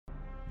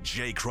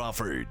Jay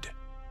Crawford,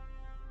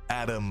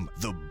 Adam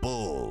the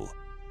Bull,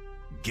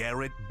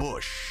 Garrett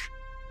Bush,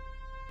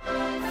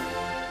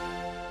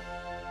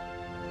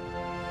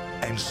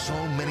 and so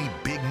many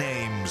big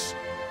names,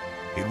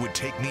 it would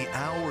take me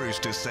hours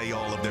to say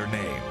all of their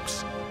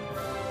names.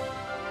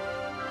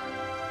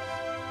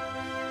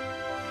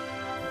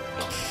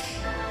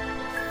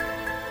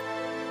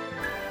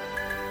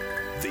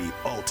 The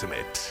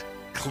ultimate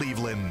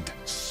Cleveland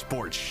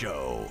sports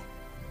show.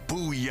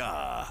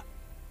 Booyah!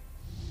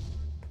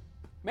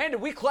 Man,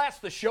 did we class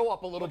the show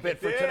up a little bit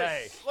for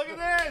today? Look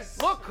at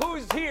this. Look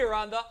who's here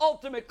on the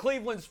ultimate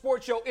Cleveland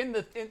sports show.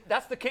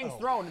 That's the King's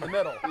throne in the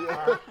middle.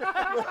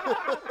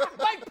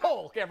 Mike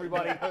Polk,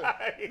 everybody.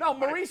 No,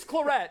 Maurice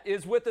Claret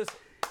is with us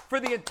for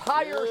the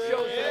entire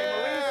show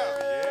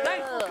today. Maurice,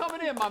 thanks for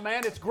coming in, my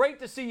man. It's great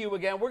to see you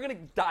again. We're going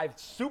to dive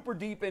super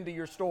deep into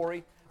your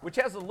story, which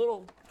has a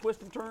little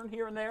twist and turn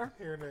here and there.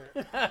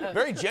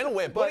 Very gentle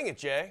way of putting it,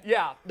 Jay.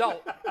 Yeah,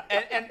 no.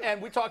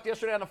 And we talked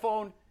yesterday on the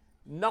phone.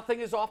 Nothing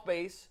is off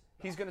base.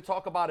 He's going to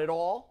talk about it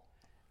all.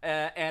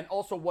 And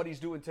also what he's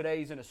doing today.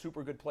 He's in a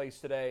super good place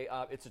today.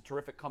 It's a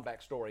terrific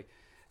comeback story.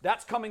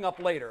 That's coming up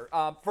later.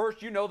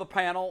 First, you know the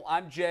panel.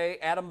 I'm Jay,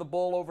 Adam the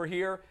Bull over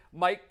here.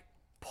 Mike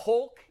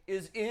Polk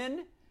is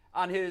in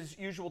on his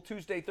usual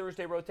Tuesday,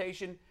 Thursday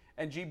rotation.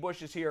 And G.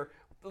 Bush is here.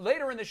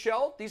 Later in the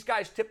show, these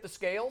guys tip the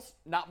scales.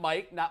 Not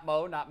Mike, not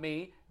Mo, not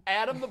me.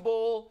 Adam the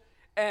Bull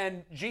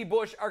and G.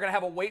 Bush are going to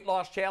have a weight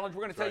loss challenge.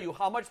 We're going to tell you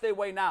how much they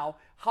weigh now,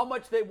 how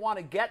much they want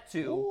to get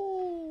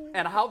to,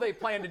 and how they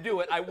plan to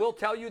do it. I will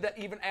tell you that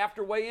even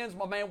after weigh-ins,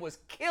 my man was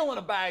killing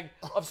a bag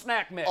of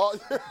snack mix.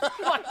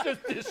 Like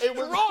just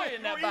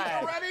destroying that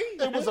bag.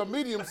 It was a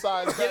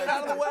medium-sized bag. Get it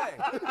out of the way.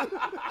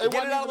 It Get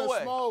wasn't it out of even the a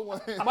way. small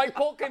one. Mike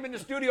Polk came in the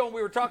studio and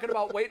we were talking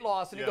about weight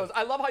loss, and he goes,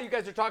 I love how you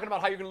guys are talking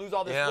about how you're going to lose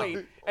all this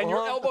weight, and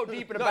you're elbow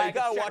deep in a No, bag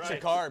you got of to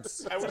chips. watch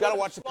the carbs. You got to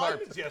watch the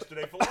carbs.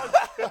 Yesterday for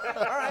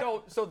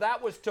lunch. So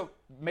that was to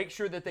make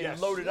sure that they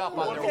loaded up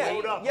on their Yeah, weight.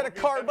 you got to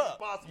carb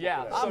up.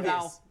 Yeah, so Obvious.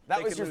 now That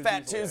they was can your lose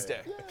Fat easily.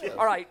 Tuesday.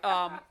 All right,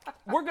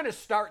 we're going to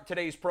start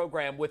today's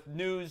program with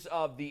news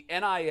of the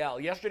NIL.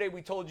 Yesterday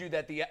we told you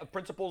that the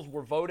principals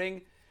were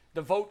voting.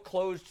 The vote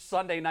closed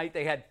Sunday night.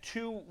 They had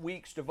 2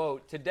 weeks to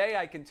vote. Today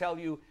I can tell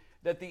you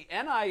that the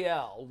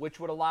NIL, which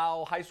would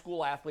allow high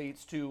school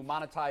athletes to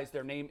monetize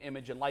their name,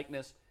 image, and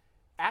likeness,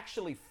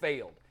 actually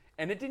failed.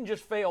 And it didn't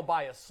just fail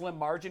by a slim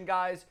margin,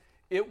 guys.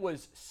 It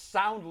was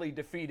soundly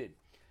defeated.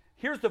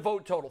 Here's the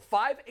vote total.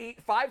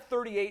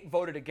 538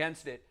 voted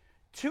against it.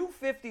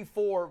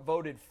 254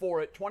 voted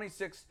for it.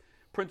 26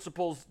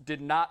 principals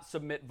did not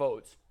submit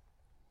votes.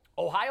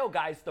 Ohio,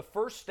 guys, the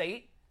first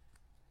state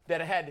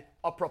that had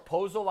a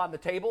proposal on the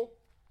table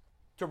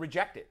to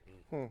reject it.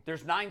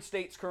 There's 9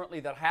 states currently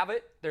that have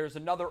it. There's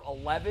another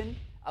 11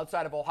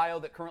 outside of Ohio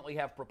that currently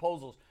have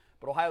proposals,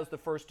 but Ohio's the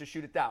first to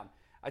shoot it down.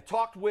 I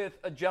talked with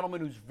a gentleman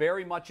who's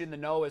very much in the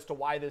know as to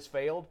why this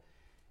failed.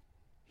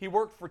 He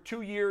worked for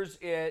 2 years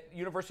at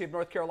University of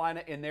North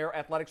Carolina in their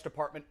athletics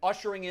department,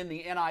 ushering in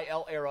the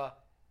NIL era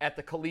at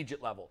the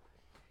collegiate level.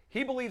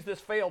 He believes this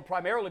failed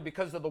primarily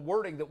because of the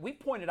wording that we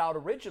pointed out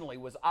originally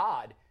was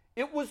odd.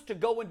 It was to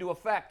go into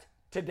effect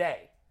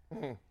today.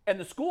 And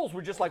the schools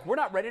were just like, we're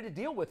not ready to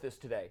deal with this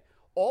today.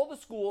 All the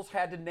schools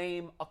had to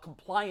name a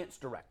compliance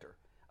director,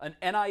 an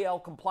NIL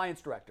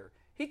compliance director.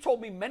 He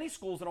told me many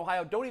schools in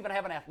Ohio don't even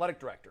have an athletic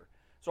director.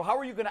 So how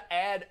are you going to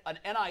add an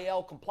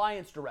NIL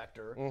compliance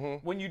director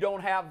when you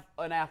don't have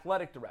an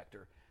athletic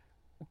director?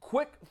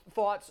 Quick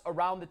thoughts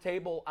around the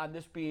table on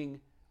this being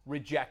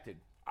rejected.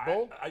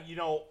 Bull?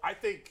 I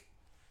think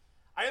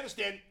I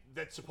understand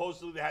that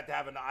supposedly they had to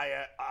have an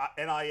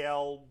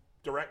NIL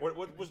direct.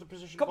 What was the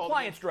position called?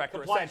 Compliance director,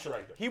 Compliance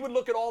essentially. director. He would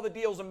look at all the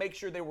deals and make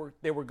sure they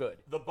were good.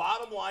 The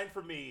bottom line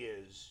for me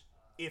is,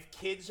 if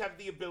kids have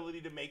the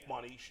ability to make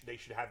money, they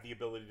should have the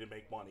ability to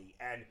make money.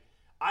 And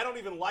I don't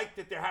even like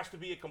that there has to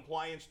be a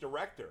compliance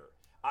director.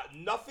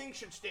 Nothing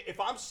should stay. If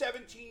I'm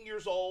 17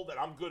 years old and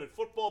I'm good at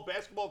football,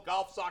 basketball,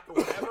 golf, soccer,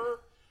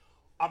 whatever,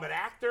 I'm an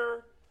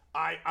actor,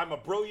 I'm a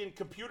brilliant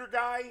computer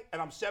guy,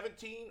 and I'm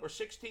 17 or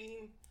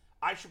 16,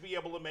 I should be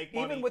able to make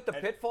money. Even with the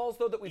pitfalls,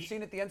 though, that we've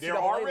seen at the NCAA there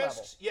are level.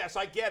 risks. Yes,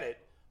 I get it.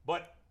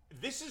 But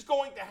this is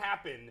going to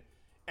happen.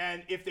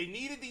 And if they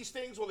needed these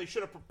things, well, they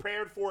should have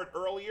prepared for it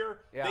earlier.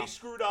 Yeah. They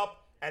screwed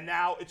up, and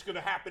now it's going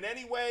to happen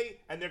anyway,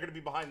 and they're going to be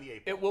behind the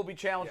 8 ball. It will be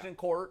challenged in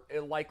court.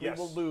 It likely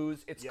will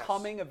lose. It's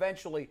coming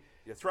eventually.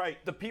 That's right.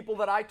 The people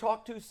that I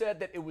talked to said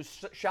that it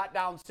was shot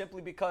down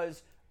simply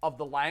because of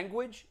the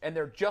language, and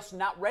they're just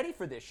not ready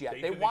for this yet.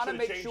 They want to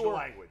make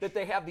sure that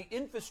they have the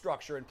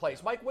infrastructure in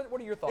place. Mike, what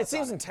are your thoughts It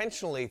seems on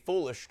intentionally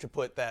foolish to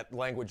put that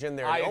language in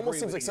there. I It almost agree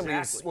seems with like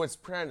you. somebody was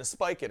trying to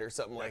spike it or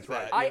something like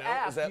that. I you know?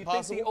 asked, Is that do you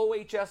possible?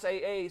 think the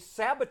OHSAA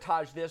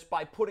sabotaged this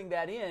by putting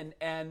that in?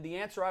 And the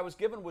answer I was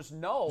given was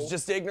no. It's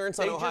just ignorance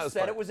on They Ohio's just said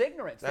part. it was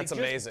ignorance. That's they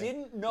just amazing.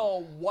 didn't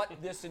know what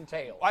this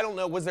entailed. I don't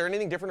know. Was there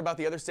anything different about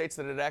the other states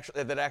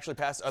that actually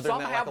passed other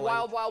Some than that? have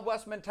like Wild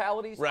West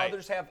mentalities. Right.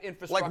 Others have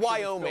infrastructure. like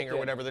Wyoming built or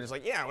whatever. whatever. They're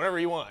just like, yeah, whatever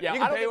you want. Yeah, you I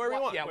can don't pay think whatever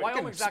you want. yeah, You can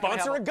Wyoming's not gonna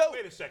sponsor a have goat.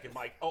 Wait a second,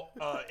 Mike.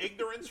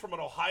 Ignorance from an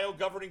Ohio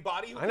governing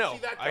body? Who I can know. see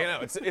that I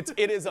coming? know.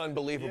 It is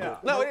unbelievable. Yeah.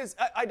 No, it is.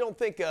 I don't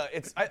think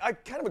it's. I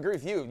kind of agree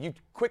with you. You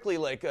quickly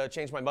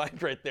changed my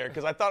mind right there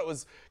because I thought it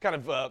was kind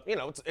of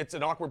it's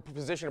an awkward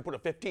position to put a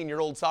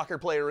 15-year-old soccer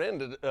player in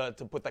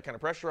to put that kind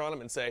of pressure on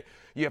him and say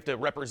you have to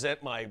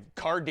represent my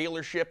car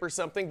dealership or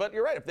something. But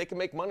you're right. If they can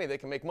make money, they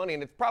can make money,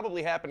 and it's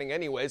probably happening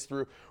anyways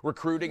through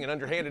recruiting and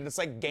underhanded. It's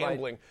like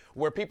gambling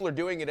where people are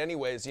doing it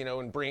anyways,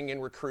 and bringing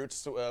in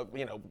recruits.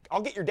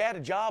 I'll get your dad a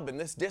job in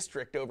this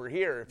district over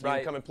here if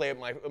you come and play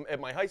at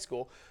my high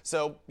school.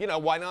 So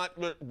why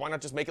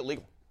not just make it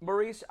legal?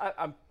 Maurice,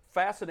 I'm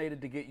fascinated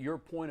to get your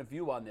point of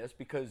view on this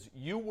because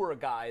you were a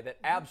guy that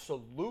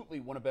absolutely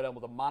would have been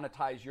able to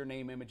monetize your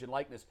name, image, and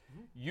likeness.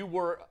 You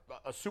were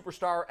a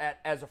superstar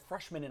as a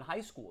freshman in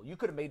high school. You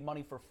could have made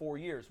money for 4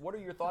 years. What are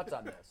your thoughts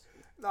on this?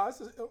 No,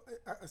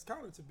 it's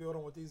kind of to build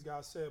on what these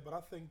guys said, but I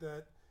think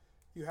that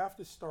you have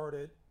to start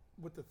it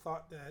with the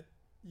thought that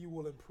you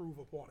will improve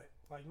upon it.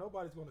 Like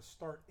nobody's going to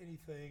start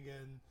anything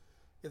and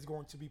it's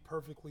going to be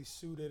perfectly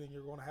suited and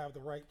you're going to have the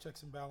right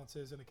checks and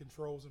balances and the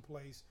controls in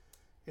place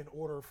in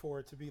order for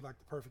it to be like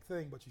the perfect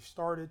thing. But you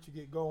start it, you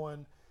get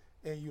going,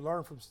 and you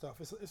learn from stuff.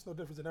 It's no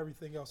different than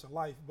everything else in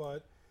life,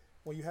 but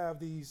when you have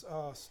these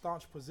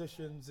staunch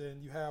positions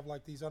and you have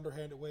like these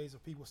underhanded ways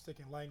of people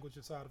sticking language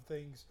inside of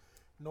things,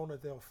 knowing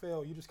that they'll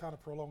fail, you just kind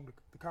of prolong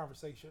the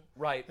conversation.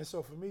 Right. And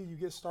so for me, you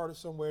get started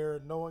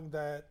somewhere knowing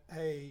that,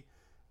 hey,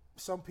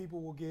 some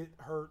people will get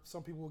hurt,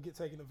 some people will get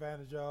taken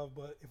advantage of,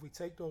 but if we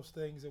take those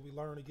things and we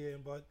learn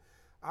again, but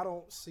I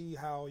don't see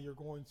how you're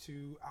going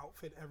to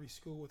outfit every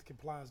school with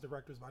compliance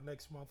directors by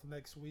next month,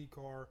 next week,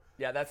 or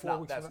that's 4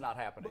 weeks. That's not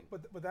happening.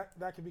 But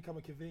that can become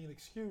a convenient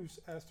excuse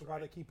as to why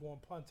they keep on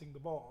punting the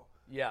ball.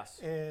 Yes.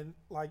 And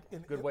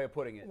good way of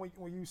putting it.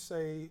 When you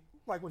say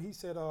like when he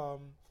said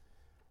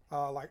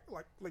like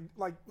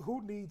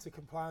who needs a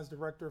compliance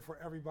director for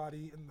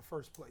everybody in the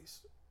first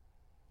place?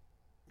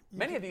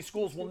 Many of these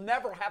schools will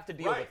never have to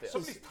deal with this. Some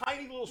of these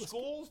tiny little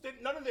schools,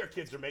 none of their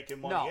kids are making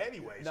money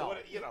anyway. No.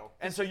 So,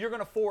 And so you're going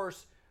to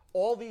force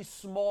all these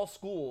small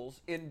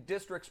schools in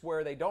districts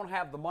where they don't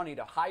have the money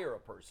to hire a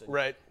person.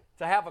 Right.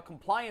 To have a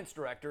compliance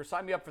director,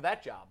 sign me up for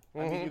that job.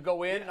 I mean, you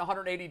go in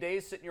 180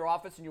 days, sit in your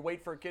office, and you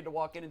wait for a kid to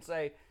walk in and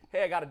say,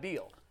 hey, I got a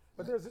deal.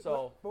 But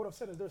what I'm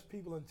saying is there's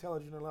people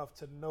intelligent enough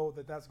to know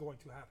that that's going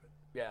to happen.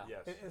 Yeah.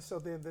 Yes. And so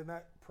then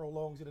that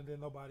prolongs it, and then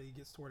nobody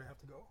gets to where they have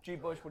to go. G.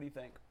 Bush, what do you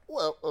think?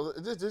 Well,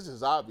 this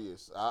is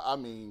obvious. I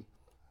mean,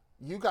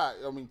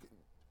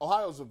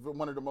 Ohio's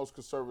one of the most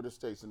conservative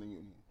states in the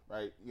union,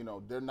 right?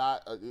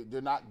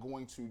 They're not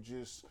going to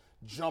just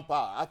jump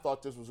out. I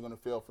thought this was going to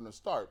fail from the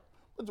start,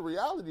 but the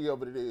reality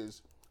of it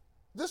is,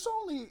 this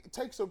only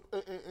takes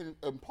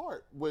in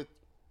part with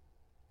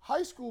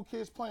high school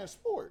kids playing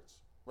sports,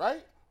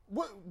 right?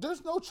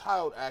 There's no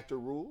child actor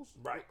rules,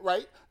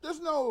 right?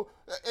 There's no,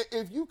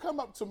 if you come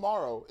up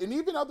tomorrow, and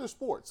even other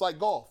sports like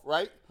golf,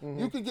 right?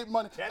 You can get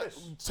money.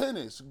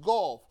 Tennis,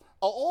 golf,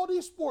 all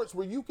these sports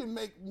where you can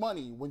make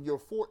money when you're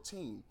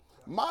 14.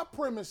 My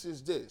premise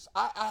is this,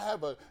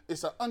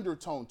 it's an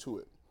undertone to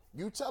it.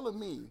 You telling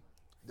me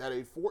that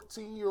a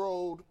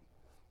 14-year-old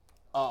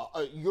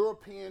a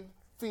European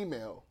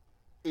female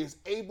is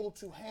able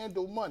to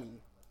handle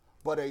money,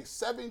 but a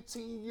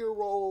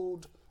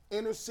 17-year-old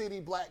inner city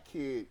black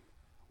kid,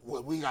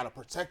 well, we got to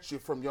protect you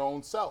from your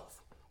own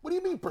self. What do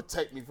you mean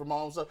protect me from my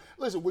own self?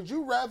 Listen, would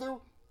you rather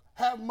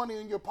have money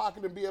in your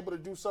pocket and be able to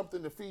do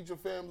something to feed your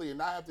family and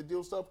not have to deal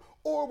with stuff?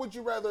 Or would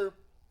you rather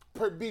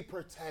be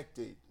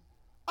protected?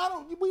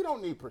 We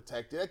don't need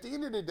protected. At the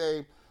end of the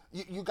day,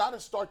 you got to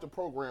start the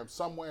program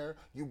somewhere.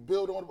 You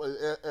build on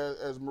it.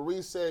 As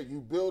Maurice said, you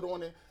build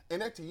on it.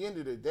 And at the end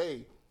of the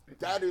day,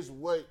 that is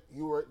what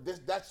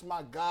that's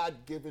my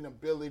God-given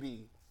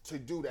ability to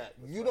do that.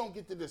 You don't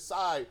get to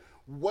decide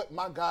what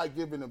my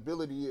God-given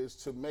ability is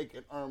to make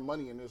and earn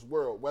money in this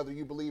world, whether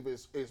you believe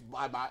it's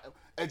by my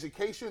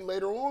education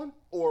later on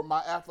or my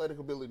athletic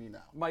ability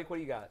now. Mike, what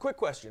do you got? Quick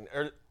question.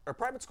 Are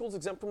private schools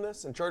exempt from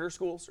this and charter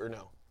schools or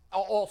no?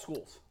 All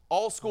schools.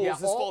 All schools? Yeah,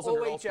 this falls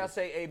under all schools?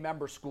 OHSAA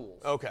member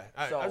schools. Okay.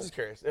 I was just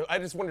curious. I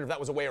just wondered if that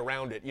was a way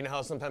around it. You know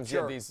how sometimes you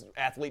have these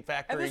athlete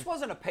factories? And this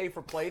wasn't a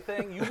pay-for-play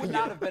thing. You would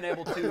not have been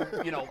able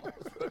to,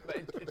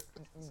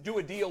 do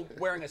a deal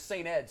wearing a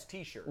St. Ed's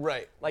T-shirt.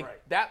 Right.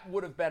 That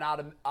would have been out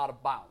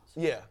of bounds.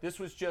 Yeah. This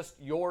was just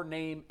your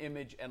name,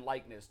 image, and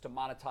likeness to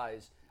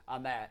monetize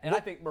on that. And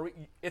I think, Marie,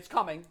 it's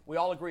coming. We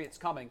all agree it's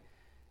coming.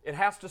 It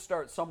has to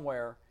start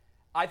somewhere.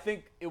 I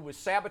think it was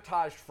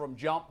sabotaged from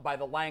jump by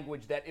the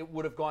language that it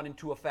would have gone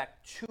into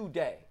effect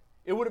today.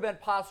 It would have been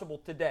possible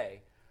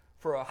today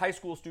for a high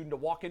school student to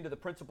walk into the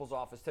principal's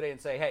office today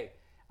and say, hey,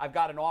 I've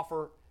got an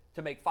offer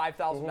to make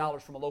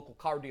 $5,000 from a local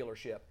car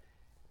dealership.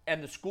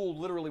 And the school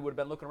literally would have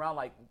been looking around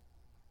like,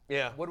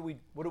 yeah, what do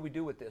we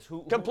do with this?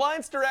 Who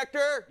compliance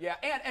director? Yeah,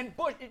 and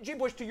Bush, G.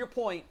 Bush, to your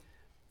point,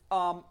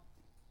 the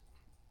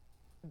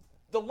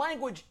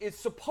language is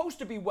supposed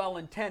to be well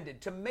intended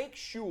to make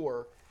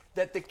sure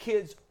that the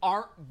kids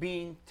aren't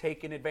being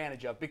taken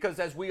advantage of. Because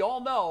as we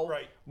all know,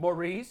 Right.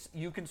 Maurice,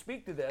 you can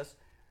speak to this,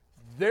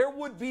 there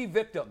would be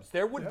victims.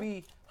 There would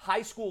be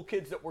high school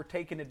kids that were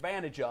taken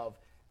advantage of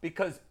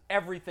because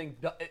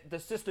the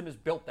system is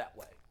built that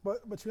way.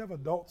 But you have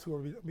adults who are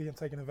being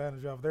taken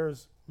advantage of.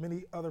 There's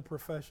many other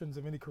professions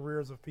and many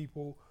careers of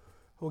people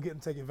who are getting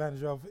taken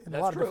advantage of in a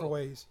lot of different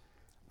ways.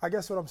 I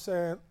guess what I'm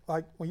saying,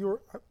 like when you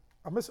were,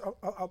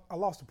 I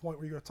lost the point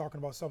where you were talking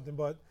about something,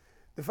 but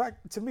the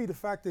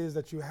fact is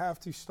that you have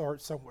to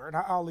start somewhere, and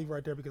I'll leave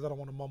right there because I don't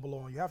want to mumble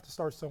on. You have to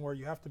start somewhere.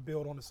 You have to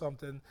build onto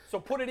something. So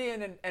put it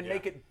in and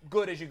make it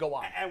good as you go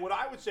on. And what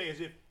I would say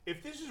is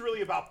if this is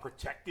really about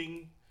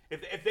protecting,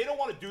 if they don't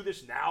want to do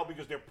this now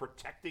because they're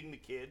protecting the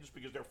kids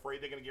because they're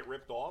afraid they're going to get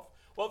ripped off,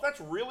 well, if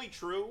that's really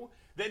true,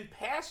 then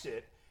pass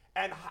it.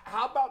 And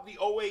how about the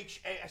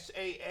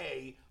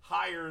OHSAA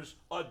hires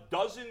a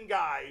dozen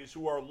guys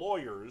who are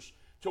lawyers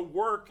to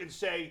work and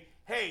say,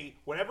 hey,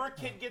 whenever a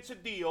kid gets a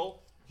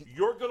deal,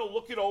 you're going to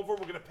look it over.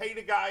 We're going to pay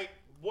the guy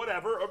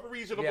whatever, a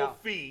reasonable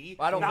fee.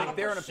 I don't think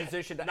they're in a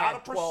position to not add a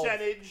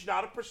percentage,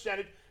 not a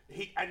percentage.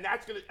 And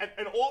that's going to,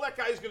 and all that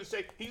guy is going to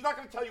say, he's not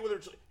going to tell you whether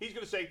it's, he's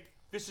going to say,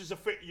 this is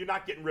you're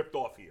not getting ripped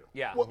off here.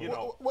 Yeah. Well,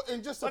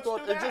 and just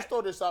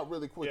throw this out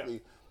really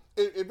quickly.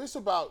 Yeah. If it's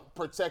about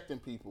protecting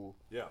people,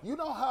 you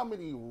know how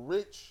many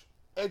rich,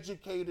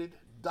 educated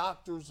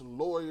doctors,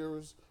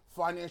 lawyers,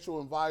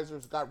 financial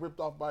advisors got ripped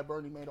off by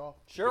Bernie Madoff?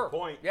 Sure. Good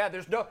point. Yeah,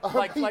 there's no,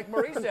 like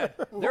Maurice said,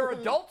 there are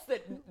adults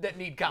that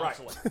need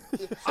counseling.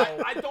 Right.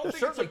 So I don't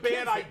think it's a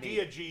bad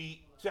idea,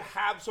 G, to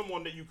have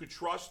someone that you could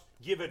trust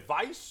give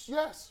advice.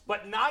 Yes.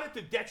 But not at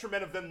the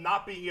detriment of them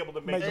not being able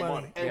to make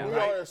money. And we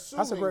are assuming.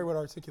 That's a great way to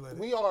articulate it.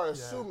 We are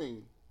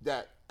assuming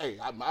that, hey,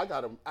 I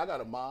got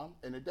a mom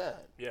and a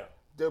dad. Yeah.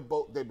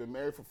 They've been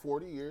married for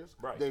 40 years.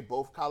 Right. They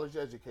both college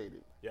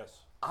educated.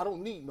 Yes. I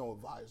don't need no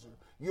advisor.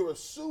 You're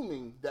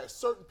assuming that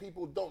certain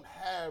people don't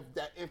have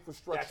that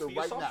infrastructure That's the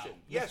right assumption. now.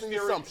 Yes,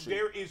 That's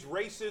there is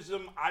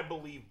racism, I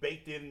believe,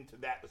 baked into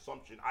that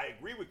assumption. I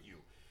agree with you.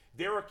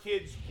 There are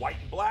kids, white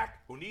and black,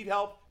 who need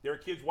help. There are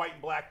kids, white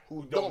and black,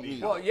 who don't need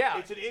help. Well, yeah.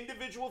 It's an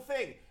individual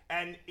thing.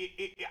 And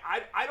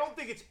I don't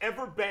think it's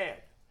ever bad,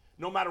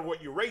 no matter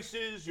what your race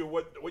is,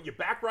 what your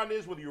background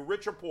is, whether you're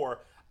rich or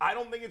poor. I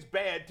don't think it's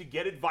bad to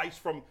get advice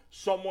from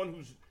someone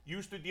who's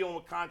used to dealing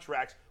with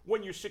contracts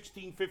when you're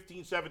 16,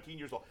 15, 17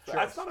 years old. Sure.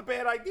 That's not a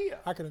bad idea.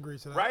 I can agree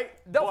to that. Right?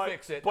 They'll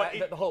fix it.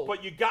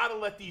 But you got to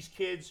let these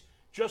kids,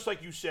 just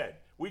like you said,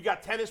 we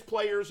got tennis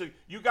players, and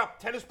you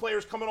got tennis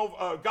players coming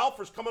over,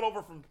 golfers coming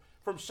over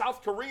from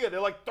South Korea. They're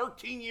like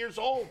 13 years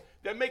old.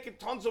 They're making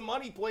tons of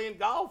money playing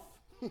golf.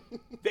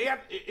 They have,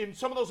 in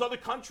some of those other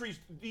countries,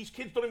 these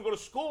kids don't even go to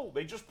school.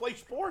 They just play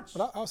sports.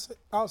 But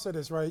I'll say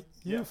this, right?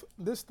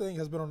 This thing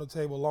has been on the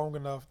table long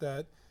enough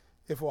that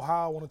if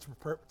Ohio wanted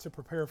to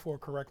prepare for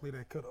it correctly,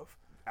 they could have.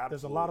 Absolutely.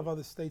 There's a lot of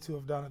other states who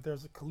have done it.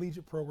 There's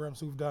collegiate programs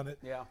who've done it.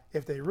 Yeah.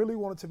 If they really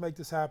wanted to make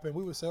this happen,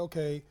 we would say,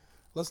 okay,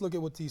 let's look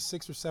at what these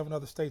 6 or 7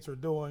 other states are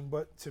doing.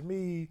 But to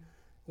me,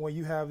 when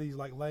you have these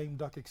like lame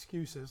duck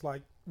excuses,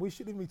 like we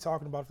shouldn't be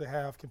talking about if they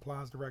have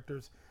compliance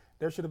directors.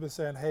 They should have been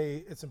saying,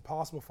 hey, it's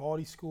impossible for all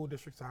these school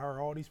districts to hire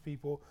all these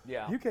people.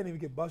 Yeah. You can't even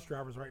get bus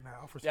drivers right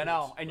now for schools. Yeah,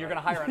 no, and you're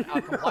going to hire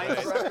a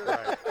compliance director?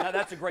 Right. Now,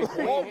 that's a great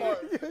point.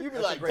 Walmart, you'd be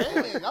like,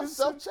 dang, I'm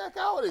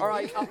self-checkout. All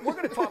right, we're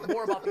going to talk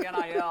more about the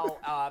NIL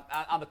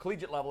on the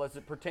collegiate level as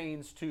it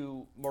pertains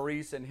to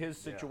Maurice and his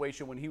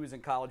situation when he was in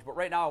college. But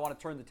right now I want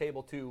to turn the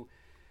table to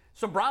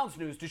some Browns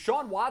news.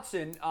 Deshaun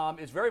Watson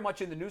is very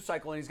much in the news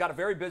cycle, and he's got a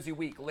very busy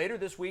week. Later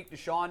this week,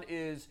 Deshaun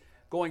is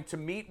going to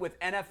meet with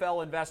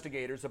NFL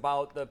investigators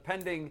about the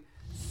pending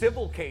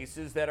civil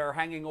cases that are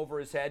hanging over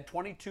his head.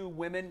 22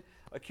 women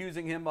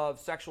accusing him of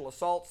sexual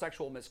assault,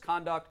 sexual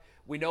misconduct.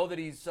 We know that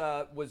he's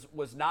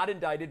was not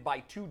indicted by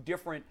 2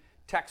 different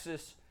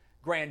Texas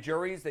grand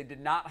juries. They did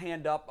not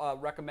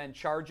recommend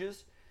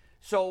charges.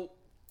 So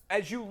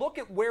as you look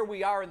at where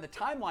we are in the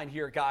timeline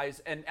here,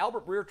 guys, and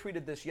Albert Breer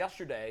tweeted this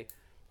yesterday,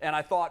 and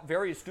I thought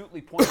very astutely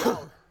pointed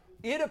out,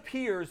 it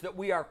appears that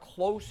we are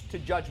close to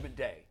Judgment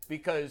Day,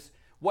 because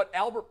what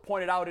Albert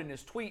pointed out in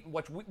his tweet,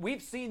 which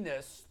we've seen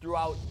this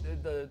throughout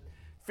the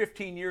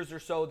 15 years or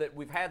so that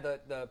we've had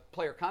the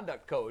player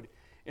conduct code.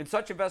 In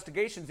such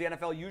investigations, the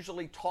NFL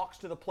usually talks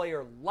to the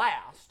player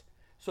last.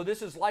 So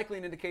this is likely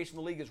an indication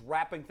the league is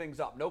wrapping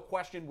things up. Next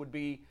question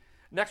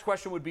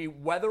would be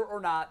whether or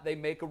not they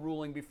make a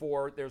ruling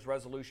before there's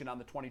resolution on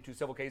the 22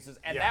 civil cases.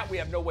 And that we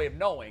have no way of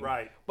knowing.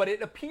 Right. But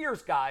it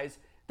appears, guys,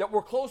 that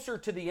we're closer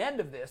to the end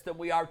of this than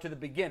we are to the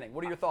beginning.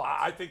 What are your thoughts?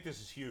 I think this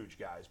is huge,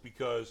 guys,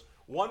 because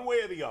one way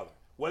or the other,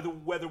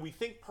 whether we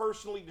think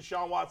personally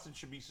Deshaun Watson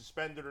should be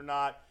suspended or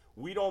not,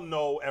 we don't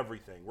know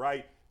everything,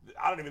 right?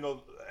 I don't even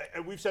know,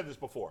 and we've said this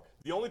before.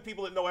 The only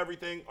people that know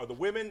everything are the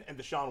women and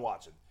Deshaun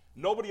Watson.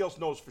 Nobody else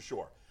knows for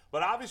sure.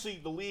 But obviously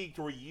the league,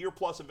 through a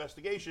year-plus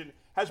investigation,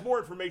 has more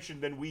information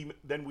than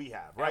we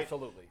have, right?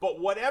 Absolutely. But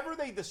whatever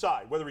they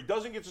decide, whether he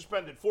doesn't get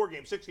suspended 4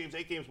 games, 6 games,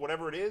 8 games,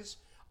 whatever it is,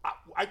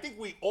 I think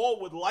we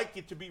all would like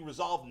it to be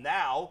resolved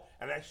now,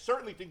 and I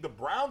certainly think the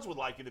Browns would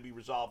like it to be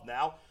resolved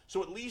now.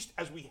 So at least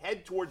as we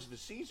head towards the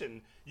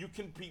season, you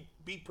can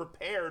be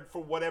prepared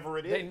for whatever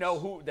it is. They know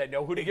who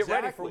to get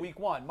ready for Week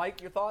 1.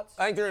 Mike, your thoughts?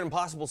 I think they're in an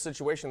impossible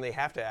situation. They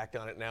have to act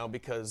on it now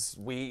because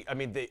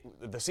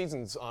the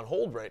season's on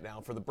hold right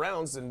now for the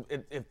Browns, and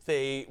if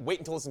they wait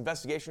until this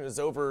investigation is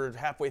over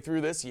halfway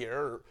through this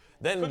year,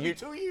 then Could be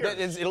 2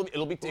 years.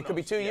 It could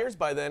be 2 years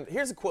by then.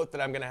 Here's a quote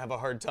that I think we're going to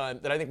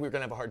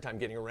have a hard time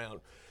getting around.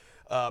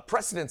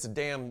 Precedent's a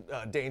damn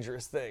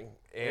dangerous thing.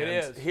 And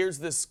it is. Here's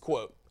this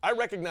quote. I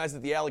recognize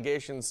that the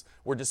allegations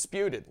were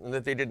disputed and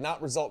that they did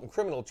not result in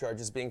criminal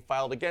charges being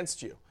filed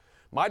against you.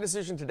 My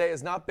decision today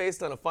is not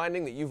based on a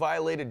finding that you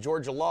violated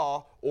Georgia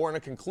law or on a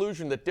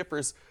conclusion that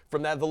differs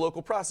from that of the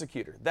local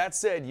prosecutor. That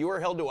said, you are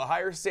held to a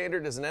higher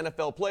standard as an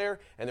NFL player,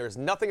 and there is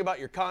nothing about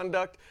your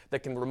conduct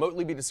that can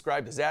remotely be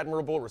described as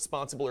admirable,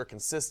 responsible, or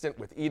consistent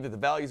with either the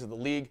values of the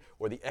league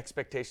or the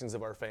expectations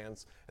of our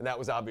fans. And that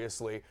was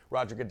obviously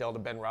Roger Goodell to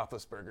Ben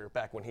Roethlisberger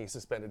back when he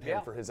suspended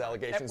him for his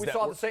allegations. We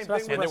saw the same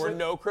thing. And there were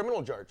no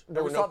criminal charges.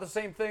 We saw the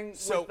same thing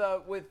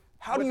with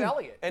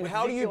Elliott. And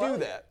how do you do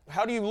that?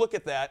 How do you look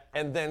at that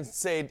and then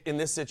say, in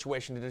this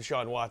situation, to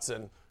Deshaun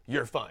Watson,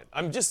 you're fine?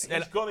 He's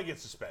going to get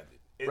suspended.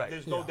 Right.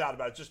 There's no doubt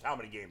about it. Just how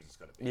many games it's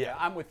going to be. Yeah,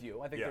 I'm with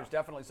you. I think there's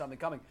definitely something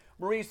coming.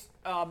 Maurice,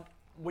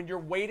 when you're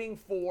waiting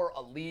for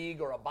a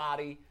league or a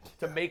body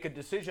to make a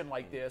decision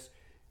like this,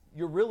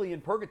 you're really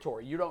in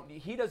purgatory.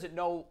 He doesn't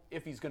know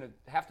if he's going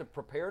to have to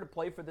prepare to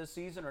play for this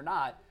season or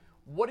not.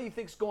 What do you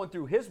think's going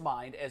through his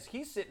mind as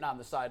he's sitting on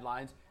the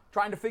sidelines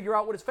trying to figure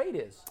out what his fate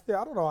is?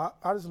 Yeah, I don't know.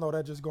 I just know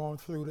that just going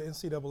through the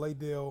NCAA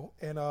deal,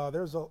 and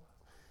there's a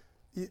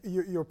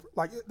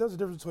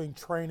difference between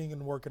training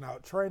and working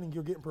out. Training,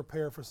 you're getting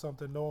prepared for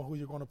something, knowing who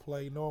you're going to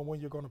play, knowing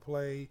when you're going to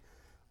play,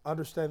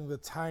 understanding the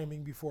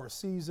timing before a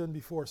season,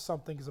 before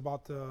something is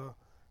about to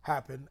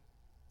happen,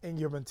 and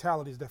your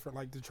mentality is different.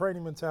 Like the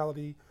training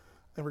mentality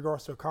in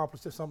regards to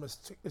accomplishing something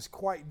is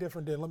quite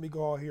different than let me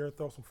go out here and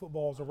throw some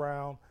footballs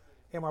around.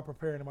 Am I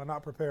preparing? Am I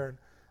not preparing?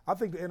 I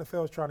think the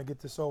NFL is trying to get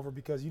this over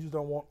because you just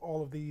don't want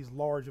all of these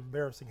large,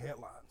 embarrassing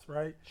headlines,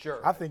 right? Sure.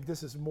 I think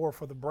this is more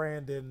for the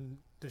brand than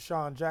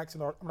Deshaun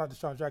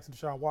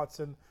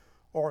Watson,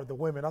 or the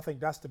women. I think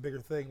that's the bigger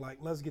thing. Like,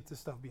 let's get this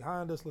stuff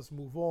behind us. Let's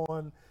move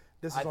on.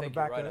 This is on the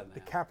back of the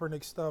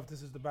Kaepernick stuff.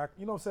 This is the back.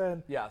 You know what I'm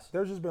saying? Yes.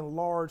 There's just been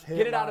large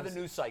headlines. Get it out of the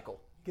news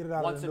cycle. Get it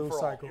out of the news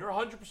cycle. You're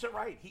 100%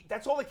 right.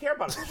 That's all they care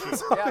about is the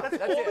shoe.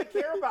 That's all they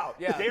care about.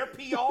 Yeah. Their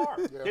PR.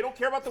 They don't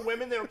care about the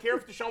women. They don't care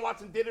if Deshaun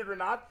Watson did it or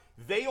not.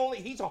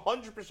 He's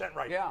 100%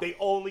 right. Yeah. They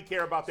only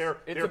care about their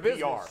a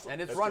business, PR.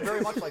 and it's run very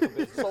much like a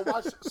business.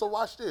 So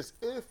watch this.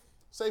 If,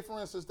 say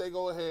for instance, they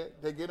go ahead,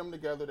 they get them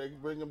together, they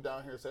bring them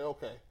down here and say,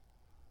 okay,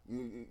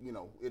 you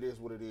know, it is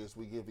what it is.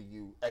 We give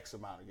you X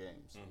amount of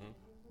games. Mm-hmm.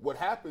 What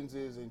happens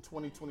is in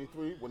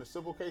 2023, when the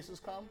civil cases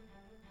come,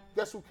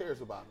 guess who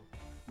cares about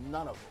them?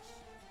 None of us.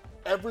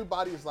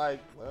 Everybody's like,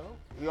 well,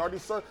 he already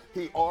served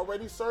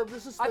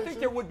his suspension. I think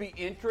there would be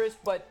interest,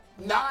 but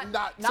not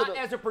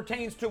as it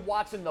pertains to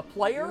Watson the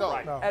player,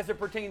 as it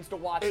pertains to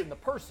Watson the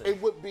person.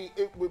 It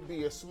would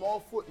be a small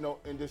footnote,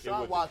 and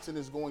Deshaun Watson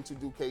is going to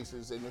do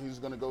cases, and he's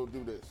going to go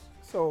do this.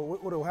 So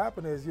what will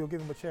happen is you'll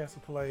give him a chance to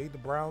play. The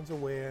Browns will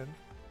win.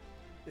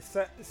 It's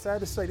sad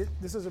to say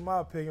this isn't my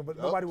opinion, but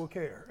nobody will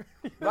care.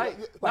 Right?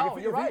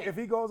 You're right. If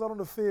he goes out on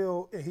the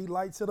field and he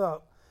lights it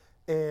up,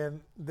 and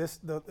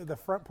the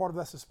front part of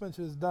that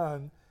suspension is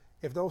done,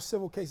 if those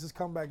civil cases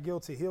come back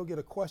guilty, he'll get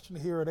a question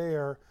here or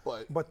there.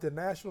 But the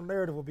national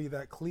narrative will be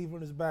that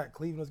Cleveland is back.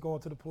 Cleveland is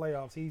going to the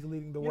playoffs. He's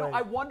leading the way.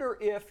 I wonder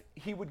if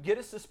he would get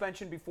a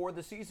suspension before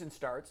the season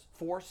starts,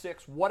 4,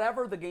 6,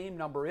 whatever the game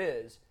number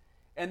is,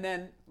 and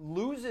then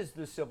loses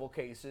the civil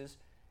cases.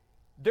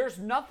 There's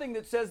nothing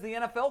that says the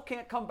NFL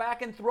can't come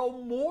back and throw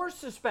more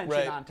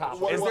suspension on top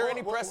of it. Is there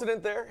any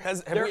precedent there?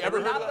 Have we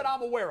ever heard of that? Not that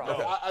I'm aware of.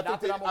 No. I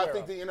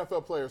think the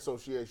NFL Player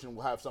Association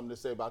will have something to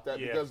say about that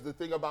because the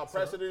thing about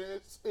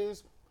precedent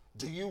is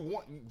do you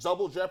want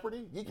double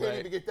jeopardy? You can't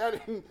even get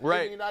that in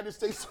the United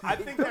States. I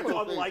think that's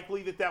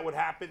unlikely that would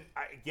happen.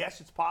 I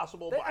guess it's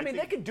possible.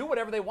 They can do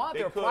whatever they want.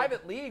 They're a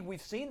private league.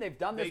 We've seen they've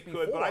done this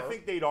before. But I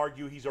think they'd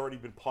argue he's already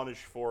been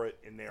punished for it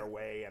in their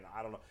way, and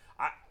I don't know.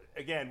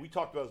 Again, we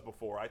talked about this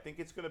before. I think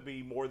it's going to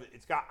be more than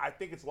I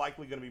think it's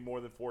likely going to be more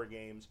than 4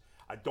 games.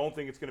 I don't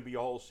think it's going to be a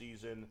whole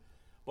season.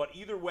 But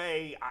either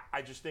way,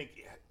 I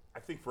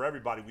think for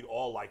everybody, we'd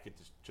all like it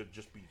to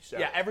just be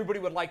settled. Yeah, everybody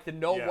would like to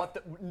know what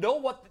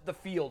the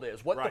field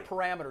is, what the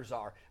parameters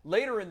are.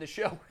 Later in the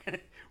show,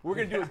 we're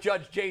going to do a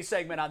Judge Jay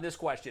segment on this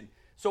question.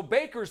 So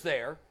Baker's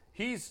there.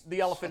 He's the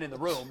elephant in the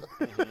room.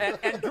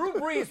 and Drew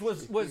Brees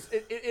was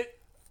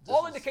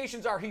all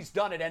indications are he's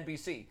done at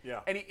NBC.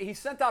 Yeah. And he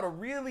sent out a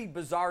really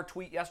bizarre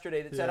tweet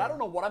yesterday that said, I don't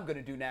know what I'm going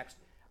to do next.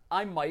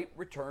 I might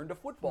return to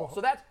football. So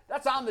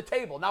that's on the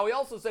table. Now, he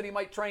also said he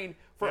might train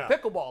for a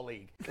pickleball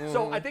league.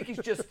 So I think he's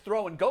just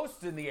throwing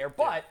ghosts in the air.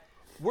 But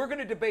we're going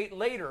to debate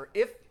later,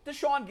 if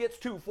Deshaun gets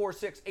 2, 4,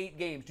 6, 8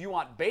 games, do you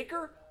want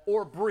Baker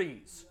or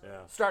Breeze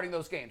starting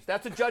those games.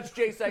 That's a Judge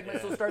Jay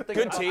segment, so start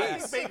thinking Good about tease. that I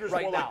think Baker's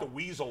right more now. like the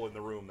weasel in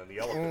the room than the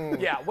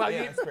elephant. Yeah, well,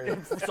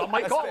 some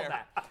might call him fair.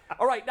 that.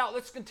 All right, now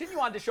let's continue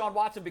on Deshaun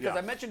Watson because Yeah.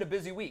 I mentioned a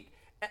busy week.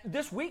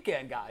 This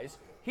weekend, guys,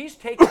 he's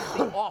taken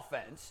the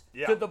offense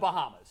to the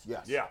Bahamas.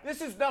 Yes. Yeah.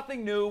 This is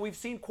nothing new. We've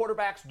seen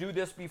quarterbacks do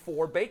this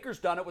before. Baker's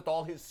done it with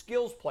all his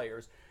skills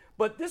players.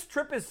 But this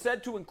trip is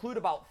said to include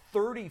about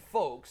 30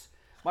 folks.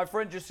 My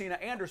friend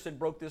Jacina Anderson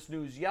broke this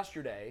news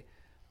yesterday.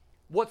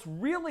 What's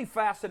really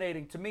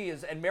fascinating to me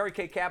is, and Mary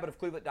Kay Cabot of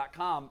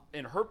Cleveland.com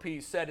in her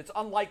piece said it's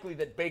unlikely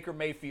that Baker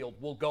Mayfield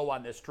will go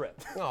on this trip.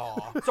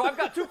 Aw. So I've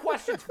got two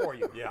questions for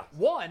you. Yeah.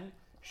 One,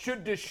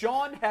 should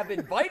Deshaun have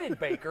invited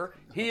Baker?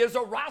 He is a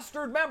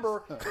rostered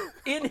member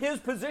in his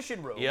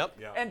position room. Yep.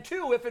 Yeah. And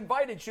two, if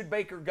invited, should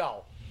Baker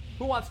go?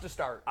 Who wants to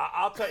start?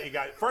 I'll tell you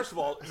guys. First of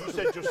all, you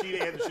said Josina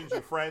Anderson's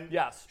your friend.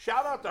 Yes.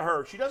 Shout out to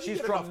her. She doesn't She's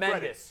get enough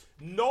tremendous.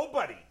 credit.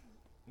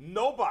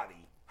 Nobody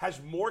has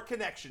more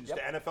connections to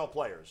NFL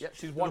players. Yep,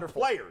 she's to the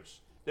wonderful. players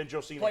than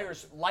Josina.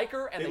 Players Anderson. like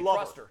her and they love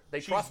trust her. They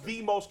She's trust her.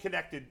 the most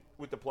connected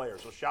with the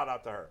players. So shout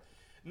out to her.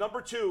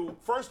 Number two,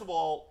 first of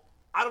all,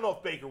 I don't know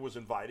if Baker was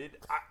invited.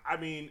 I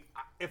mean,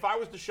 if I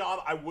was Deshaun,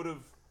 I would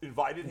have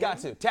invited him. Got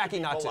to. Tacky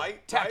be not to.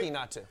 polite, Tacky right?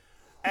 not to.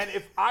 And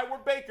if I were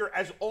Baker,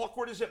 as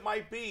awkward as it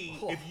might be,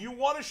 if you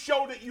want to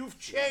show that you've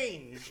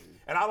changed,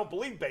 and I don't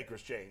believe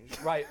Baker's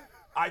changed, Right.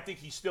 I think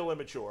he's still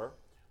immature.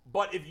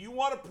 But if you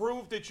want to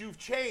prove that you've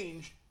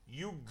changed,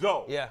 you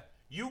go. Yeah.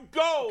 You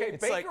go Okay,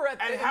 It's Baker like- at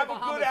the and in the have a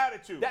Bahamas, good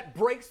attitude. That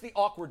breaks the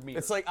awkward meter.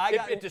 It's like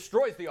it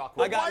destroys the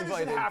awkward. I got Why does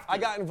it invited. have to? I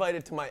got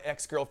invited to my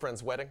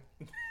ex-girlfriend's wedding.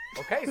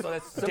 Okay, so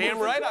that's similar Damn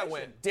right I situation.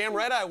 went. Damn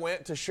right I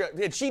went to show.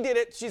 And she did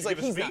it. She's like,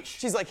 give a he's not. speech?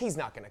 She's like, he's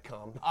not gonna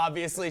come.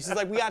 Obviously, she's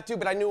like, we got to,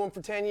 but I knew him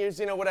for 10 years,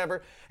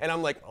 whatever. And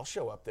I'm like, I'll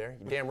show up there.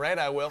 Damn right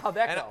I will. How'd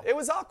that and go? It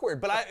was awkward,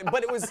 but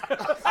it was.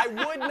 I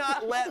would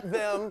not let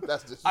them.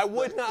 That's disrespectful. I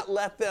would not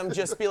let them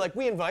just be like,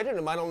 we invited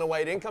him. I don't know why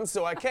he didn't come,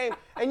 so I came.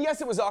 And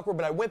yes, it was awkward,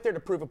 but I went there to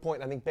prove a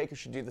point. And I think Baker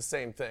should do the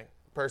same thing.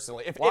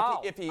 Personally, if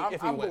he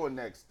I'm went. going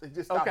next.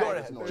 Just stop Okay. all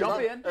this noise. Jump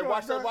Right? in. Hey,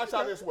 watch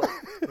how this works.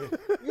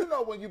 You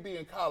know when you be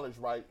in college,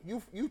 right?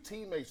 You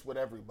teammates with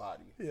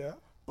everybody. Yeah.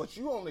 But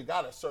you only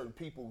got a certain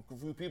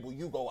few people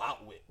you go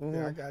out with.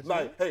 Yeah, I got you.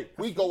 Like, hey,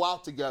 we go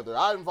out together.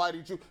 I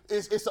invited you.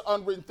 It's an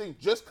unwritten thing.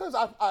 Just because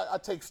I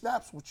take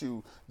snaps with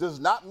you does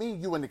not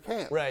mean you in the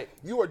camp. Right.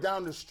 You are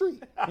down the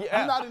street. Yeah.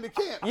 You're not in the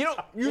camp. You don't-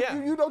 yeah.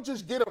 You don't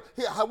just get him.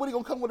 Here, what are you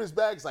gonna come with his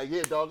bag? It's like,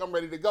 yeah, dog, I'm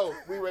ready to go.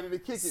 We ready to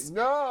kick it.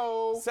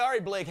 No. Sorry,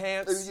 Blake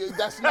Hance.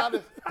 That's not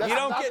a. That's You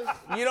don't not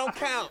get. You don't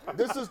count.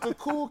 This is the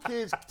cool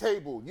kids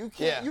table. You can't.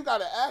 Yeah. You got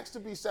to ask to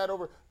be sat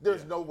over.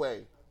 There's no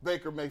way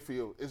Baker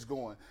Mayfield is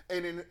going.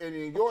 And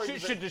in your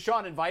Should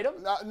Deshaun invite him?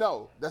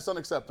 no, that's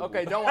unacceptable.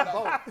 Okay, no on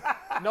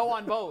both. No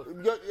on both.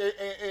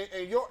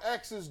 And your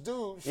ex's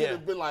dude should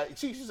have been like,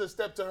 she should have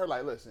stepped to her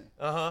like, listen,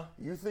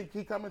 you think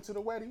he coming to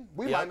the wedding?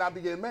 We Yep. might not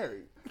be getting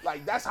married.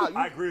 Like, that's how you.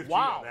 I agree with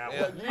Wow. you on that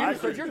Yeah. one. You- I so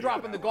agree with you're you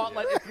dropping on the that one,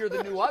 gauntlet yeah. if you're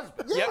the new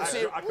husband. Yeah, Yep,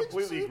 see, I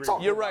completely agree with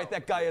talking you. You're right.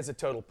 That guy is a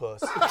total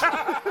puss.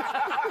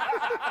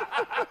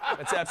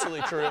 That's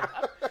absolutely true. All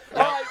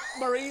right,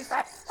 Maurice.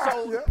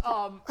 So,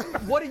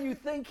 what do you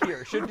think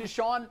here? Should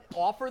Deshaun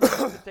offer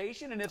the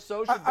invitation, and if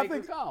so, should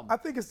Baker come? I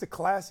think it's the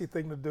classy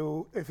thing to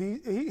do. If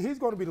he's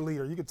going to be the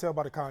leader, you can tell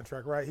by the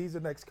contract, right? He's the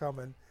next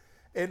coming.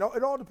 And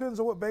it all depends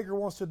on what Baker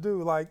wants to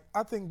do. Like,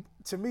 I think,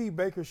 to me,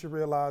 Baker should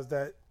realize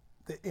that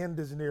the end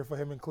is near for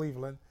him in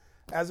Cleveland.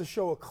 As a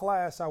show of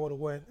class, I would have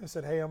went and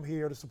said, hey, I'm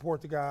here to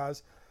support the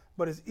guys.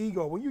 But his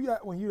ego, when you're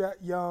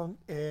that young,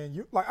 and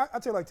you like, I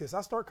tell you like this,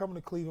 I started coming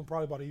to Cleveland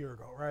probably about a year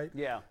ago, right?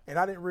 Yeah. And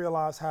I didn't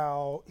realize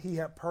how he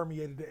had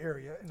permeated the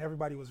area, and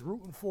everybody was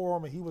rooting for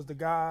him, and he was the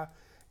guy.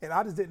 And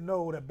I just didn't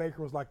know that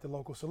Baker was like the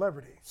local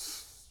celebrity.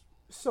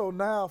 So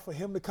now for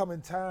him to come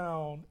in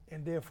town,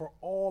 and then for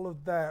all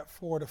of that,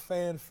 for the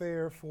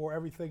fanfare, for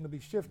everything to be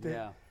shifted,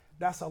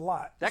 that's a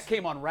lot. That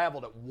came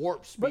unraveled at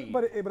warp speed.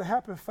 But it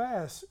happened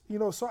fast,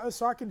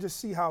 so I can just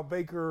see how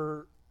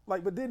Baker,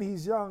 like, but then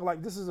he's young,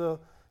 like this is a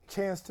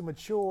chance to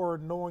mature,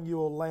 knowing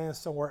you'll land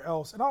somewhere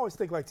else. And I always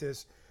think like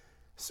this,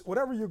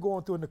 whatever you're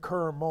going through in the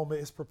current moment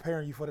is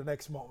preparing you for the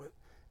next moment.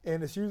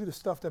 And it's usually the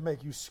stuff that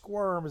make you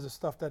squirm is the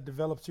stuff that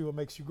develops you and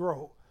makes you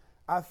grow.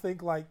 I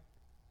think like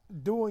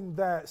doing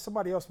that,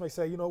 somebody else may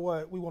say, you know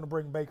what, we want to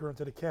bring Baker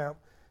into the camp,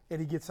 and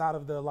he gets out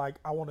of the like,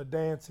 I want to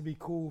dance and be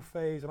cool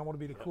phase, and I want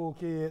to be the cool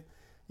kid.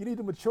 You need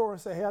to mature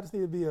and say, hey, I just need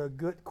to be a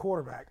good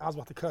quarterback. I was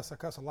about to cuss. I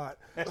cuss a lot.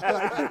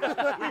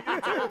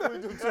 We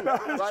do too,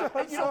 right?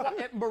 And you know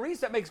what, Maurice,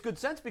 that makes good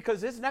sense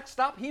because his next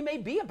stop, he may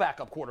be a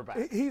backup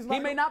quarterback. He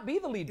may not be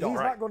the lead dog. He's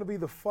not going to be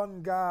the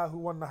fun guy who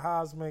won the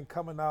Heisman,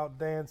 coming out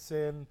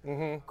dancing,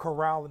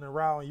 corralling and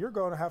rallying. You're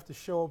going to have to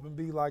show up and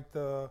be like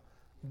the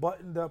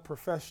buttoned-up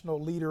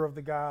professional leader of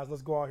the guys.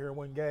 Let's go out here and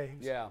win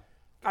games. Yeah.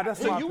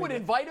 That's So my you would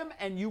opinion. invite him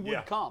and you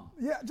would come.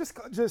 Yeah,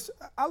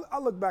 I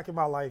look back in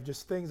my life,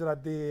 just things that I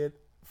did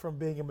from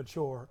being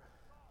immature.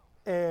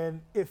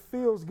 And it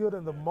feels good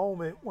in the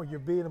moment when you're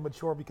being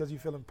immature because you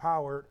feel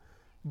empowered.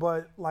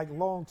 But like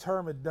long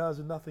term, it does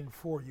nothing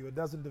for you. It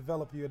doesn't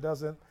develop you. It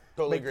doesn't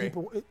Totally make agree.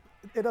 people.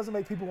 it doesn't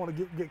make people want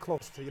to get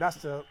closer to you. That's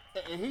the.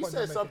 And he point said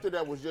I'm making. something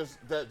that was just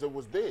that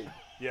was big.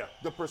 Yeah.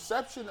 The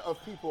perception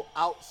of people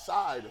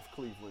outside of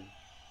Cleveland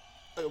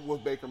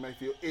with Baker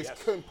Mayfield is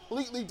Yes.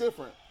 completely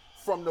different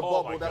from the Oh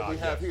bubble my that we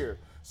God, have yes. here.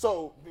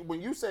 So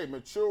when you say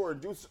mature,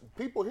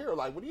 people here are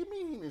like, what do you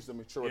mean he needs to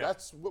mature? Yeah.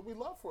 That's what we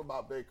love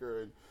about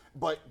Baker.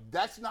 But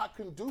that's not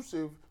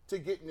conducive to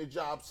getting a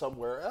job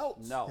somewhere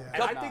else. No. Yeah.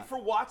 And I think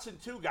for Watson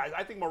too, guys.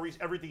 I think Maurice,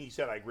 everything he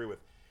said, I agree with.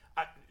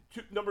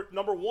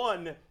 Number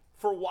one,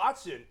 for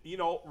Watson,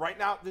 right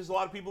now there's a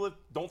lot of people that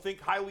don't think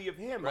highly of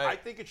him. Right. I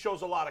think it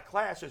shows a lot of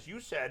class, as you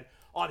said,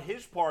 on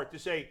his part to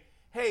say,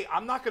 hey,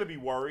 I'm not going to be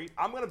worried.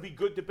 I'm going to be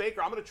good to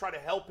Baker. I'm going to try to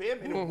help him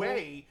in a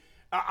way.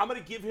 I'm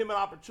going to give him an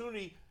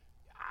opportunity,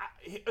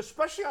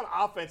 especially on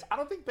offense. I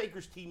don't think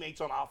Baker's teammates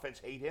on offense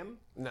hate him.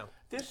 No.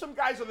 There's some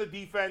guys on the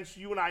defense,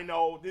 you and I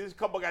know, there's a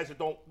couple of guys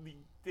that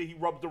he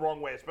rubbed the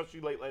wrong way,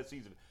 especially late last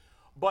season.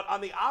 But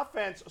on the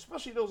offense,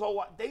 especially those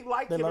old, they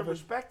like him and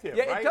respect him.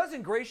 Yeah, right? it does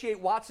ingratiate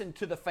Watson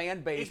to the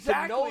fan base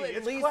Exactly. to know at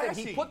It's least that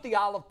classy. he put the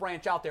olive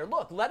branch out there.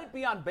 Look, let it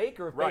be on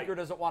Baker if Right. Baker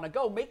doesn't want to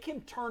go. Make him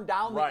turn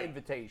down the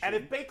invitation. And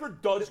if Baker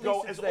does At go,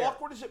 least as it's there.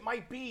 awkward as it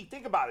might be,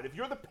 think about it. If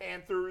you're the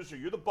Panthers or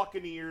you're the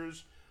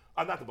Buccaneers,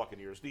 not the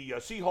Buccaneers, the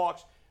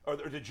Seahawks or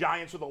the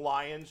Giants or the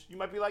Lions, you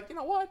might be like, you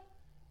know what?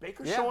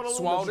 Baker's showing a little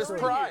swallowed his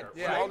maturity pride. here,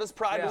 Yeah. right? Swallowed his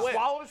pride to Yeah. win.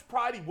 Swallowed his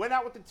pride. He went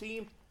out with the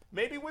team.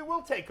 Maybe we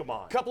will take him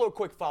on. Couple of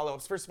quick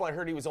follow-ups. First of all, I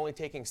heard he was only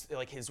taking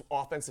like his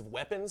offensive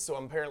weapons, so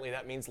apparently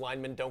that means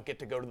linemen don't get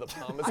to go to the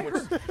Bahamas. I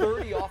heard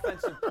 30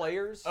 offensive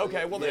players.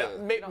 Okay, well, Yeah.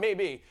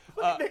 maybe.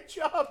 Look at Nick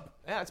Chubb.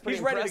 Yeah, it's pretty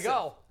He's ready to impressive.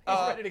 go.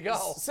 He's ready to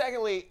go.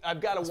 Secondly,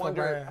 I've got to my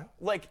wonder, man.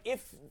 like,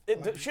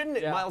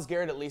 shouldn't Yeah. Miles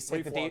Garrett at least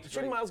take the Leapfrog's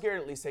shouldn't great. Miles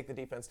Garrett at least take the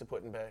defense to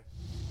put in bay?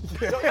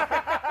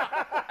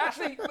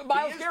 Actually,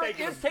 Miles is Garrett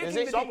taking is him. taking Is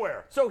he? the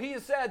somewhere. So he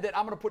has said that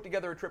I'm going to put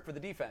together a trip for the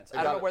defense. I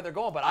don't know gotta- where they're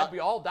going, but I'd be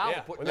all down yeah.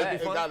 to put Wouldn't that that.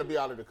 be It fun? got to be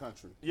out of the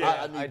country. Yeah,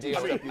 I need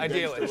ideally. these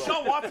Ideally. days to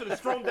Deshaun Watson has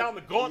thrown down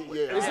the gauntlet.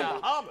 Yeah. It's Yeah. the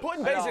Bahamas. Put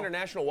in I bay's know.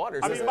 international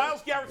waters. I mean, isn't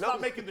Miles it? Garrett's not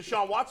making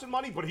Deshaun Watson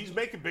money, but he's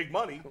making big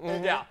money.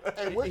 Yeah,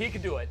 And what- he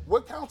can do it.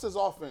 What counts as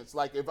offense?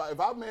 Like if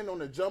I'm in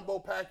on a jumbo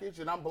package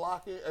and I'm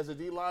blocking as a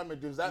D lineman,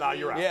 does that Nah, mean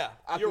you're out. Yeah.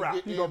 I You're can out.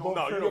 get You in go on- both-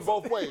 no, you're you're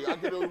both ways. I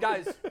get a,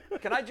 Guys,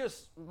 can I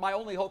just, my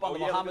only hope on Oh, the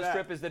yeah, look at Bahamas that.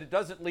 trip is that it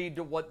doesn't lead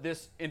to what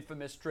this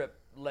infamous trip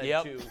led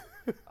Yep. to.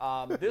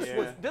 This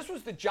Yeah.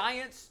 was the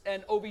Giants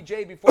and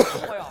OBJ before the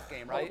playoff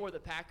game, right? Before the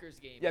Packers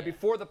game. Yeah,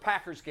 before the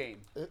Packers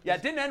game. Yeah,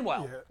 it didn't end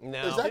well.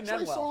 No. Is that Didn't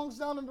end Trey well. Songz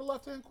down in the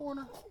left-hand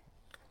corner?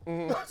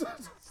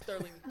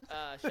 Sterling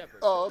Shepard.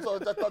 Oh, so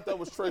I thought that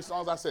was Trey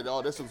Songz. I said,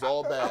 oh, this was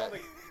all bad.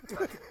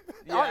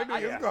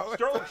 Yeah.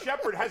 Sterling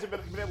Shepard hasn't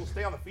been able to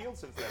stay on the field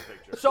since that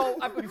picture. So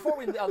before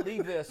we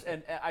leave this,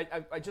 and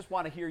I just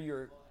want to hear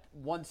your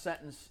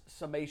one-sentence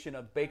summation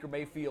of Baker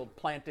Mayfield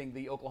planting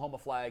the Oklahoma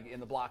flag in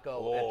the Block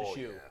O at the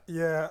shoe.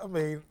 Yeah, I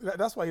mean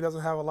that's why he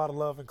doesn't have a lot of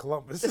love in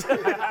Columbus.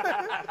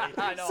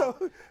 I know.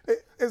 So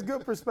it's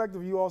good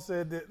perspective. You all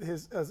said that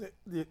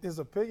his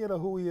opinion of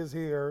who he is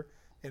here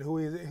and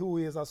who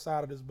he is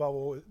outside of this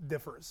bubble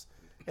differs.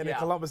 And in Yeah.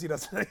 Columbus, he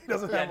doesn't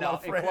have a lot no,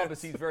 of in friends.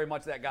 Columbus, he's very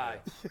much that guy.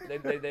 They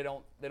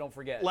don't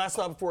forget. Last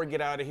thought before we get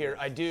out of here,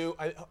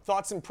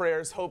 thoughts and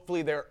prayers.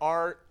 Hopefully there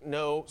are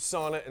no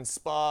sauna and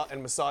spa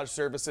and massage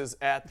services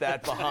at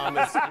that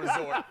Bahamas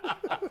resort.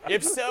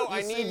 If so,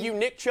 I need you,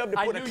 Nick Chubb, to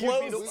I put a knew you'd be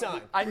closed the-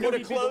 sign. I knew Put a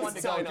you'd be the one closed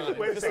to go sign to on it. it.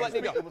 Wait a Just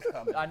second. let me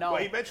go. I know.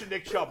 Well, he mentioned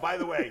Nick Chubb. By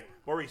the way,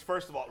 Maurice,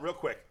 first of all, real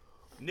quick,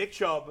 Nick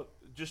Chubb,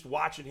 just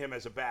watching him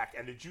as a back,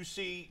 and did you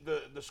see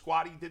the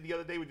squat he did the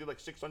other day? We did like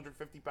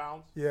 650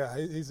 pounds. Yeah,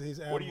 he's What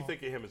do you animal.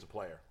 think of him as a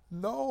player?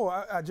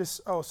 No,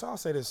 so I'll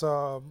say this.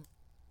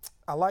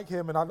 I like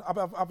him, and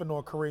I've been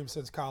knowing Kareem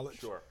since college.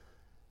 Sure.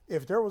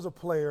 If there was a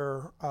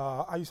player,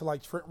 I used to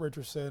like Trent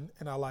Richardson,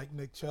 and I like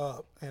Nick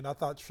Chubb, and I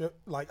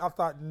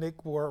thought Nick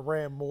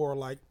ran more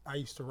like I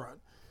used to run,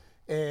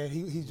 and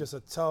he's just a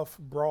tough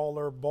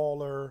brawler,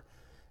 baller,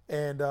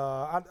 and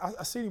I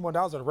seen him one day.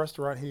 I was at a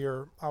restaurant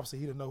here. Obviously,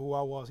 he didn't know who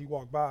I was. He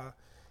walked by,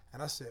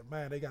 and I said,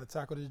 "Man, they got to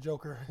tackle this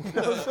joker." You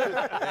know what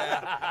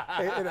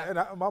I'm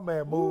saying? My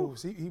man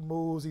moves. He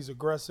moves. He's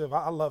aggressive.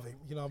 I love him.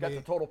 You know what I Got the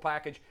mean? total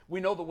package. We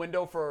know the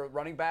window for a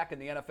running back in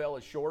the NFL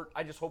is short.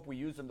 I just hope we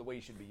use him the way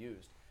he should be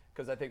used.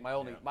 Because I think my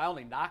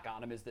only knock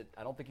on him is that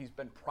I don't think he's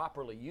been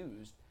properly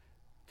used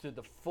to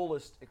the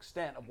fullest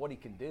extent of what he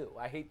can do.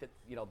 I hate that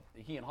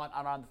he and Hunt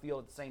aren't on the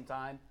field at the same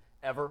time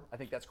ever. I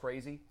think that's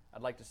crazy.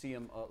 I'd like to see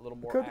him a little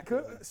more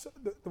active. So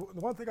the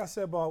one thing I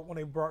said about when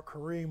they brought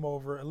Kareem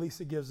over, at least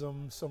it gives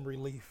them some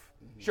relief.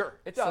 Sure,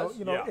 it does.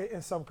 So Yeah.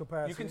 in some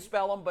capacity. You can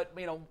spell him, but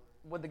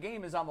when the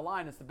game is on the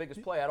line, it's the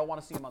biggest play. I don't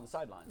want to see him on the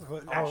sidelines.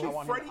 I Actually,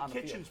 want him Freddie on the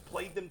field. Kitchens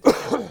played them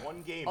together in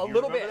one game. A Do you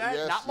little remember bit, that?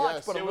 Yes, not much,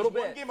 yes. but There a was little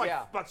one bit. game, like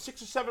yeah. about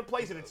 6 or 7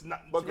 plays, and it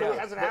But really Kareem-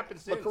 hasn't happened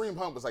since. But Kareem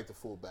Hunt was like the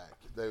fullback.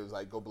 They was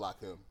like, go block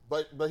him.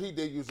 But he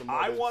did use him. more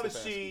I than want to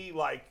Stefanski. see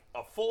like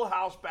a full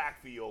house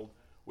backfield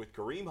with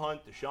Kareem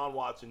Hunt, Deshaun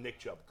Watson, Nick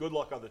Chubb. Good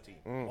luck on the team.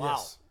 Wow.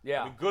 Yes.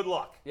 Yeah. I mean, good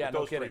luck Yeah, with no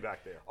those kidding. three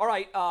back there. All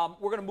right,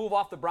 we're going to move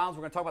off the Browns.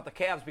 We're going to talk about the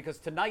Cavs because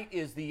tonight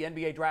is the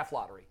NBA draft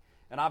lottery.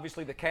 And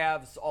obviously the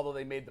Cavs, although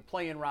they made the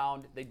play-in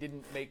round, they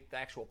didn't make the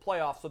actual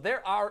playoffs. So they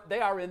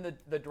are in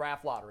the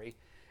draft lottery.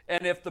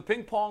 And if the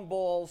ping pong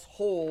balls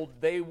hold,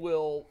 they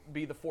will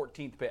be the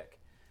 14th pick.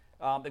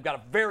 They've got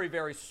a very,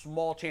 very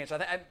small chance. I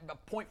think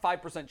a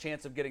 0.5%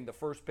 chance of getting the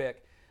first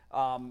pick.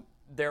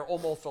 They're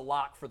almost a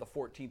lock for the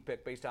 14th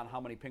pick based on how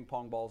many ping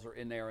pong balls are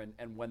in there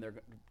and when they're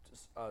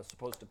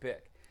supposed to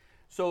pick.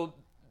 So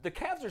the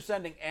Cavs are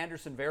sending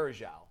Anderson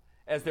Varejao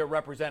as their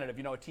representative.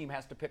 A team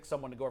has to pick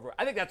someone to go over.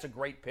 I think that's a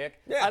great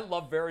pick. Yeah. I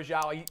love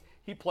Varejao.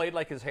 He played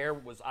like his hair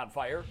was on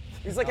fire.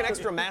 He's like an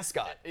extra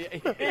mascot. He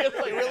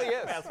really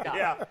is. Mascot.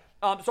 Yeah.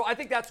 So I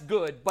think that's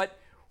good. But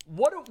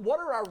what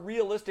are our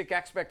realistic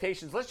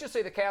expectations? Let's just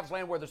say the Cavs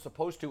land where they're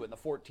supposed to in the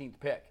 14th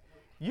pick.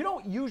 You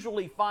don't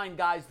usually find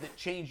guys that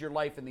change your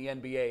life in the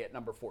NBA at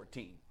number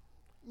 14.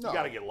 You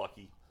got to get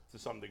lucky to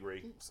some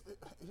degree.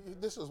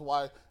 This is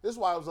why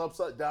I was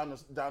upset down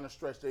the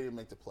stretch they didn't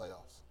make the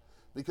playoffs.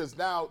 Because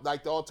now,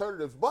 like, the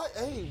alternatives, but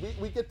hey,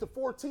 we get the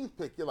 14th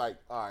pick. You're like,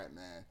 all right,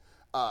 man.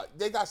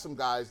 They got some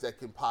guys that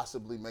can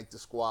possibly make the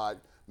squad.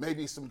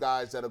 Maybe some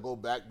guys that'll go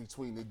back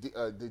between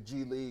the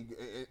G League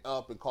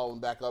up and call them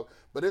back up.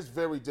 But it's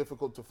very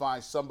difficult to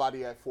find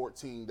somebody at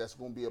 14 that's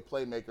going to be a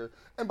playmaker.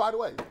 And by the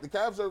way, the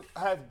Cavs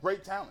have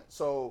great talent.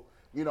 So,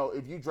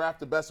 if you draft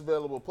the best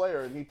available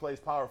player and he plays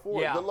power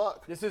forward, good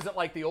luck. This isn't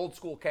like the old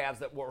school Cavs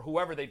that were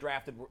whoever they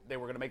drafted, they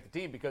were going to make the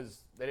team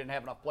because they didn't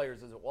have enough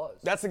players as it was.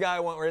 That's the guy I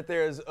want right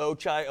there is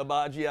Ochai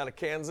Agbaji out of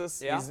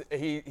Kansas. Yeah.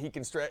 He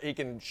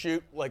can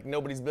shoot like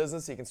nobody's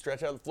business. He can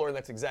stretch out the floor, and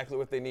that's exactly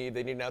what they need.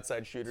 They need an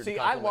outside shooter. See, to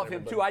I complement love him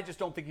everybody. too. I just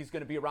don't think he's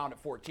going to be around at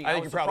 14. I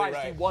think was you're probably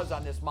surprised right. he was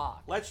on this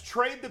mock. Let's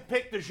trade the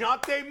pick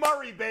DeJounte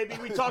Murray, baby.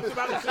 We talked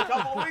about this a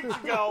couple of weeks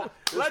ago.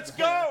 Let's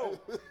go.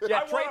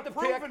 Yeah, I trade want the a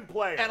proven pick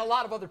player. and a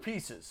lot of other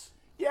pieces.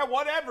 Yeah,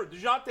 whatever.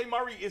 DeJounte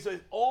Murray is an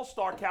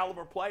all-star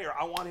caliber player.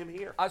 I want him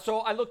here. So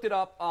I looked it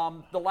up.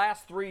 The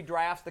last 3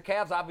 drafts, the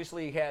Cavs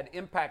obviously had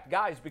impact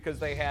guys because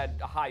they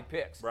had high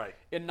picks. Right.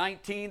 In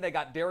 19, they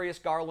got Darius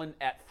Garland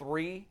at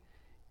 3.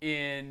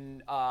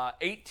 In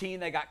 18,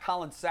 they got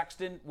Colin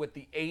Sexton with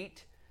the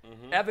 8.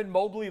 Mm-hmm. Evan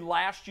Mobley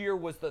last year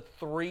was the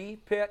 3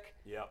 pick.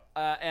 Yep.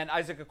 And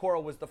Isaac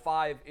Okoro was the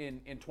 5 in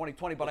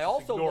 2020. But I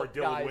also ignore looked,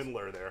 Dylan guys,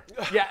 Windler there.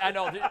 Yeah, I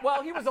know.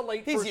 Well, he was a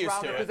late He's first used to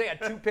rounder it. because they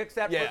had 2 picks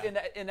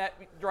in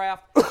that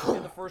draft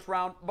in the first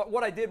round. But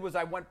what I did was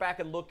I went back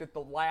and looked at the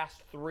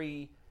last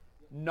 3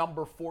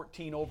 number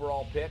 14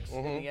 overall picks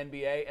in the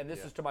NBA, and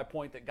this is to my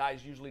point that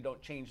guys usually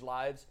don't change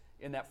lives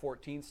in that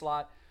 14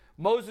 slot.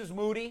 Moses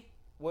Moody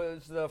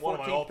was the One of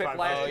my 14th pick all-time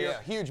last favorites. year.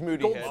 Yeah, huge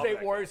Moody Golden head.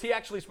 State Warriors. He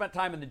actually spent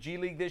time in the G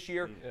League this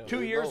year. 2 There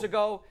you years go.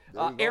 ago,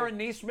 There you go. Aaron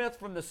Nesmith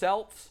from the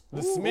Celts.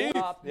 The Smith.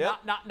 Yep.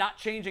 Not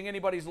changing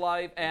anybody's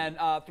life. And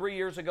 3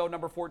 years ago,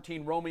 number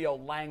 14, Romeo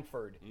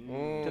Langford to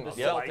the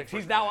Celtics. Langford,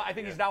 He's now, yeah. I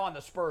think he's now on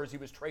the Spurs. He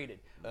was traded.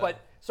 But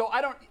so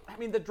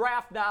the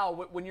draft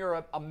now, when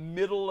you're a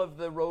middle of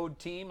the road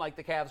team like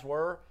the Cavs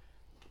were,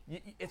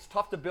 it's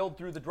tough to build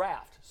through the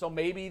draft. So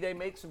maybe they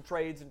make some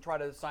trades and try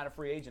to sign a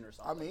free agent or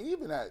something.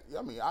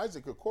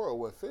 Isaac Okoro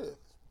went 5th,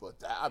 but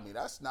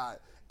that's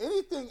not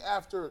anything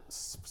after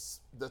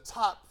the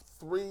top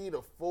 3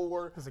 to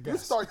 4. It's a You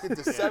guess. start getting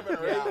to 7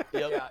 or 8.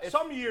 Yeah,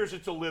 Some years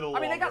it's a little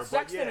they got longer,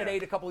 Sexton but yeah. at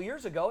 8 a couple of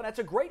years ago, and that's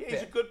a great pick.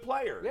 He's a good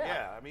player.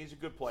 Yeah. He's a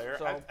good player.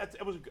 So-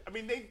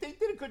 They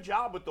did a good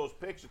job with those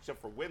picks,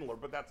 except for Windler,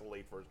 but that's a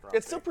late first round.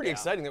 It's still pick. pretty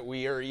exciting that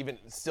we are even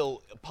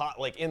still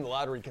in the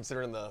lottery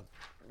considering the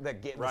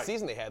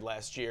season they had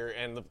last year.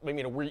 And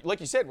like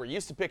you said, we're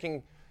used to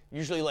picking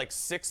usually like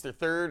 6th or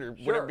 3rd or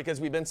whatever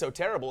because we've been so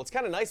terrible. It's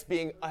kind of nice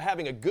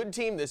having a good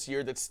team this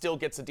year that still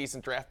gets a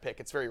decent draft pick.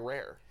 It's very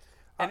rare.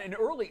 And in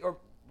early or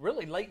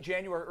really late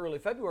January, early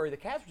February, the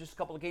Cavs were just a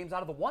couple of games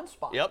out of the 1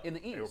 spot in the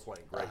East. They were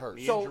playing great. hurt.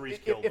 The So injuries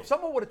killed them. if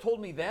someone would have told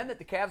me then that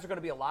the Cavs are going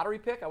to be a lottery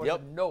pick, I would have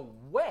said, no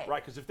way.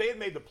 Right, because if they had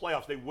made the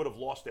playoffs, they would have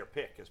lost their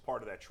pick as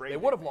part of that trade. They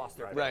would have lost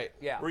their pick. Right.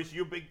 Yeah. Maurice,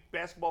 you a big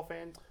basketball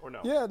fan or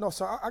no? Yeah, no.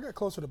 So I got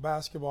closer to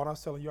basketball, and I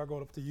was telling you I go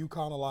up to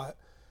UConn a lot.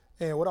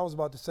 And what I was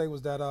about to say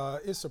was that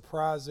it's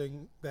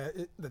surprising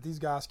that these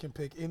guys can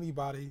pick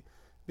anybody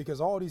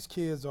because all these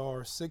kids are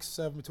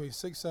 6'7", between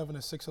 6'7" and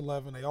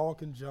 6'11". They all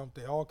can jump.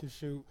 They all can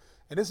shoot.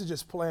 And this is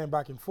just playing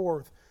back and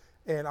forth.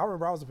 And I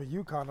remember I was up at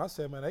UConn, and I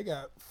said, man, they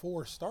got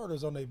 4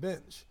 starters on their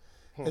bench.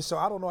 And so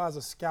I don't know as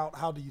a scout,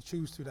 how do you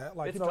choose to that?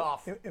 Like, It's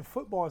tough. In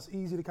football, it's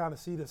easy to kind of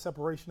see the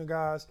separation of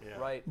guys. Yeah.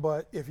 Right.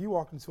 But if you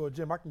walk into a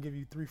gym, I can give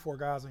you 3-4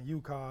 guys in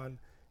UConn.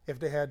 If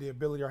they had the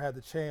ability or had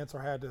the chance or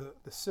had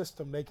the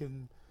system, they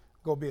can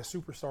go be a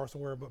superstar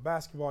somewhere. But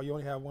basketball, you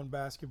only have 1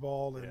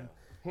 basketball. And,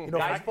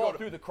 Guys I could fall go to-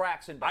 through the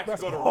cracks in I could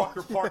go to basketball.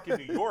 Rucker Park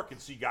in New York and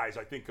see guys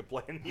I think could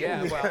play in the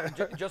Yeah, NBA.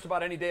 well, just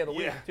about any day of the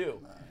week,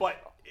 too. But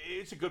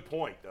it's a good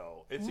point,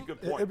 though. It's a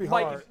good point. It'd be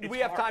Mike, hard. do we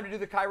have time to do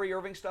the Kyrie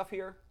Irving stuff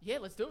here? Yeah,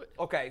 let's do it.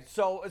 Okay,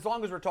 so as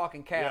long as we're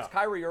talking Cavs, Yeah.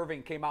 Kyrie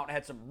Irving came out and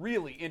had some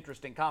really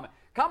interesting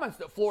comments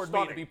that floored me,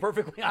 to Stunning. be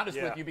perfectly honest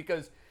Yeah. with you,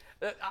 because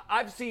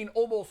I've seen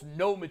almost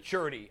no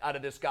maturity out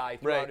of this guy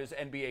throughout Right. his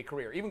NBA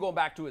career, even going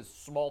back to his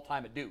small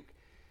time at Duke.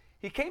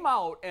 He came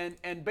out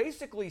and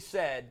basically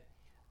said,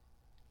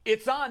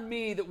 it's on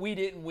me that we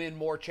didn't win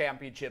more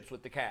championships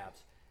with the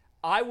Cavs.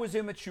 I was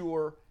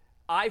immature.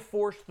 I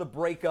forced the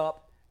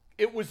breakup.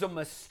 It was a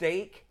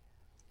mistake.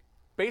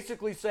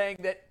 Basically saying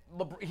that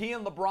he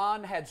and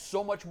LeBron had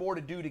so much more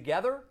to do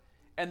together,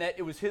 and that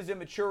it was his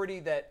immaturity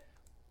that,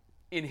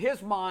 in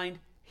his mind,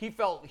 he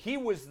felt he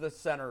was the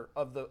center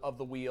of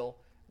the wheel,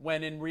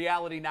 when in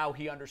reality now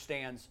he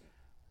understands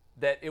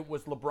that it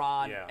was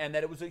LeBron and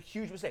that it was a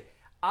huge mistake.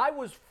 I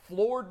was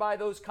floored by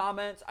those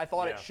comments. I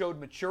thought it showed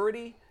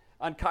maturity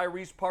on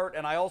Kyrie's part,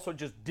 and I also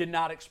just did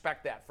not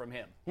expect that from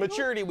him.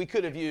 Maturity we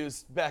could have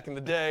used back in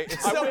the day.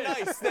 It's so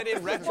nice that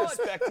in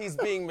retrospect he's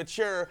being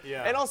mature.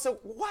 Yeah. And also,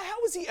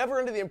 how was he ever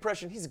under the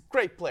impression he's a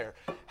great player?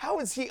 How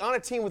is he on a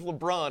team with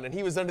LeBron and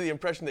he was under the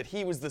impression that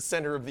he was the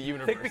center of the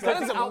universe? Because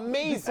that is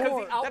amazing.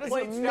 Because he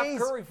outplayed Steph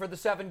Curry for the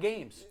 7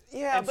 games.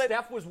 Yeah, and but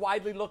Steph was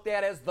widely looked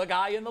at as the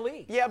guy in the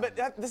league. Yeah, but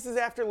this is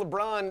after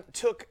LeBron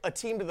took a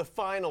team to the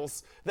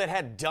finals that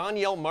had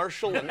Donyell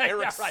Marshall and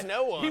Eric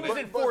Snow on He it. was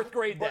in 4th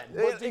grade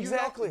then.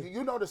 Exactly.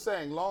 You know the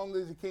saying, long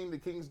live the king, the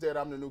king's dead,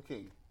 I'm the new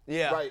king.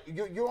 Yeah. Right.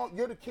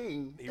 You're the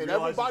king, and realizes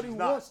everybody he's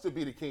not. wants to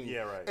be the king.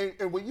 Yeah, right.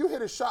 And when you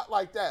hit a shot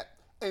like that,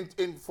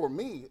 and for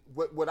me,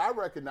 what I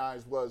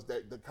recognized was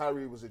that the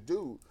Kyrie was a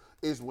dude,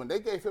 is when they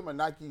gave him a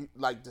Nike,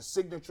 like the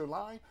signature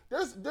line,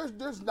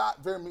 there's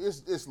not very many.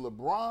 It's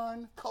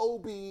LeBron,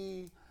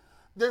 Kobe,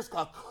 there's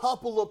a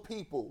couple of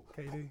people.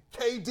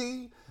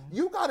 KD.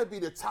 You got to be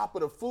the top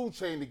of the food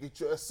chain to get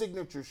your a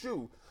signature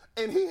shoe.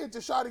 And he hit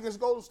the shot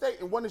against Golden State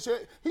and won the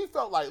shit. He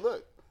felt like,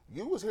 look,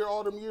 you was here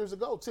all them years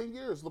ago, 10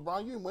 years.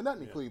 LeBron, you didn't win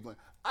nothing in Cleveland.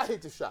 I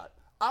hit the shot.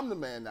 I'm the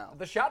man now.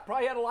 The shot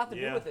probably had a lot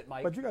to do with it,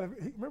 Mike. But you got to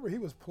remember, he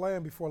was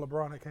playing before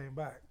LeBron had came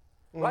back.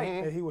 Right.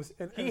 And he was.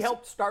 And he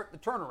helped start the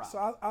turnaround.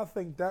 So I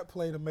think that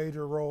played a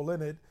major role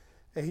in it.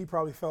 And he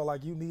probably felt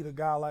like you need a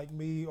guy like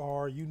me,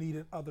 or you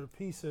needed other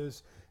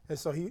pieces. And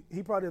so he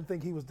probably didn't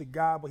think he was the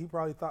guy, but he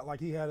probably thought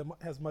like he had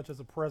as much as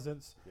a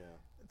presence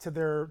to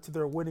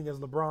their winning as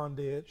LeBron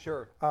did.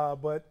 Sure.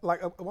 But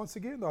like once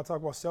again, though, I talk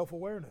about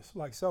self-awareness.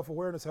 Like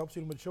self-awareness helps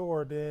you to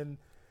mature. Then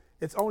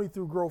it's only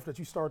through growth that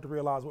you start to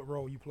realize what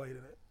role you played in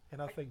it.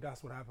 And I think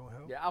that's what happened with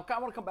him. Yeah, I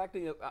want to come back to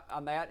you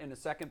on that in a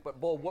second. But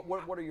Bull,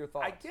 what are your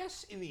thoughts? I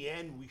guess in the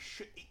end we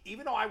should,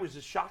 even though I was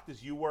as shocked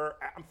as you were,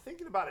 I'm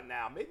thinking about it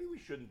now. Maybe we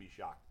shouldn't be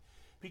shocked,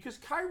 because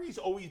Kyrie's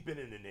always been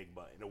an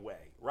enigma in a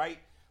way, right?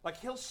 Like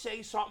he'll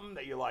say something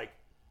that you're like,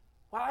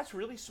 wow, that's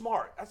really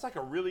smart. That's like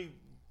a really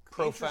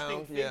Profound,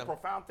 interesting thing,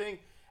 profound thing.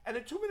 And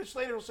then 2 minutes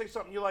later, he'll say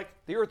something you're like,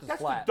 the earth is that's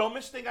flat. the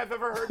dumbest thing I've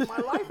ever heard in my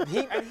life. And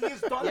he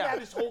has done that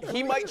his whole career.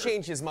 He might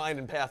change his mind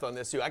and path on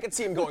this too. I could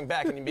see him going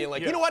back and being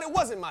like, you know what, it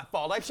wasn't my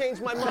fault. I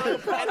changed my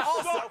mind. And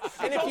also,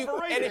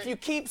 if you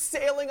keep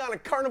sailing on a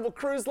Carnival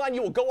cruise line,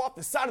 you will go off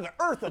the side of the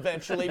earth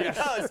eventually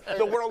because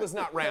the world is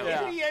not round.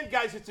 In the end,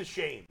 guys, it's a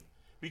shame.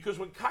 Because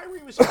when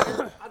Kyrie was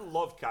here, I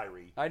loved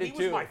Kyrie. I did he was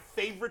too. my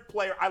favorite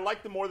player. I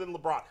liked him more than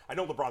LeBron. I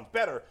know LeBron's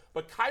better,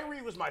 but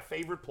Kyrie was my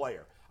favorite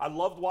player. I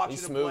loved watching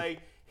him play.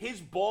 His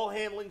ball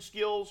handling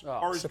skills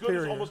are as good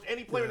as almost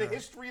any player in the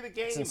history of the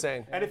game. It's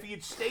insane. And if he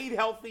had stayed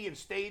healthy and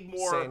stayed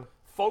more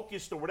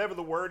focused, or whatever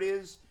the word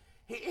is,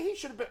 he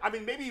should have been. I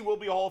mean, maybe he will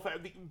be a Hall of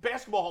Fame. The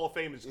Basketball Hall of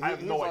Fame is. I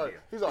have no idea.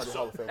 He's already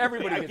Hall of Fame.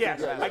 Everybody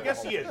gets I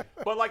guess he is.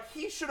 But like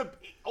he should have.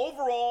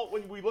 Overall,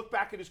 when we look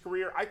back at his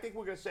career, I think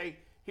we're going to say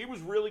he was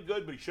really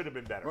good, but he should have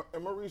been better.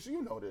 And Maurice,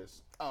 you know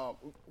this.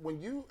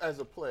 When you, as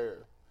a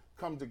player,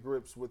 come to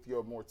grips with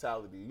your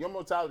mortality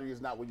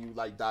is not when you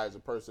like die as a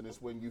person.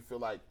 It's when you feel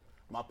like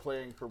my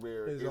playing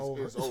career is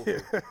over.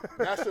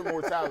 That's your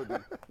mortality.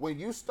 When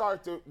you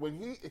start to,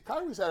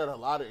 Kyrie's had a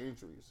lot of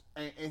injuries,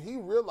 and he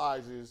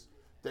realizes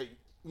that,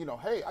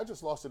 hey, I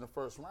just lost in the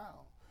first round.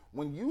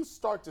 When you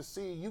start to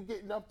see you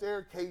getting up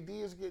there,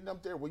 KD is getting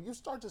up there, when you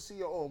start to see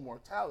your own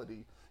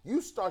mortality,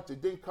 you start to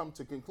then come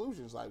to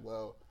conclusions like,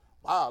 well,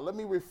 wow, let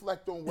me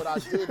reflect on what I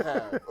did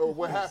have or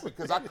what happened,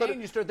 because I could.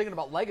 And you start thinking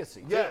about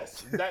legacy.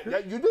 Yes,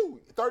 that you do.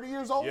 30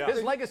 years old. Yeah.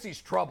 His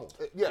legacy's troubled.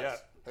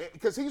 Yes,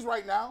 because he's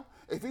right now.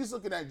 If he's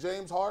looking at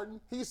James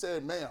Harden, he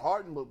said, "Man,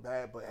 Harden looked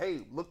bad, but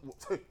hey, look,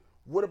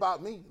 what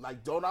about me?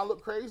 Like, don't I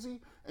look crazy?"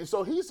 And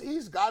so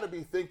he's got to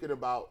be thinking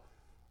about,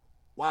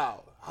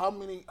 wow, how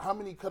many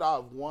could I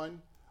have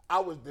won?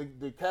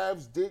 The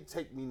Cavs did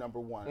take me number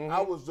one. Mm-hmm. I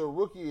was the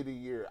rookie of the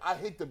year. I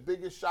hit the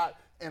biggest shot,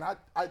 and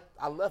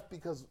I left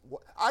because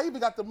I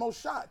even got the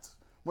most shots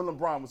when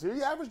LeBron was here.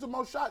 He averaged the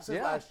most shots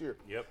since last year.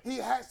 Yep. He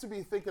has to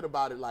be thinking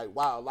about it like,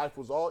 wow, life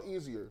was all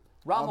easier.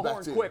 Round the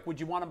horn quick. Would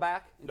you want him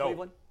back in No.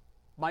 Cleveland?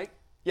 Mike?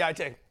 Yeah, I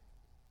take.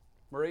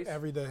 Maurice?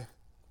 Every day.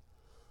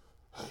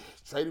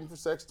 Trade him for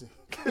Sexton.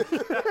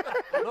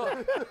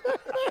 Look,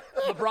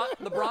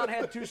 LeBron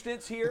had 2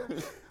 stints here.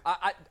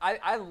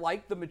 I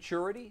like the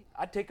maturity.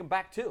 I'd take him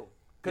back too.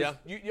 Because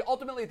you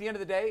ultimately, at the end of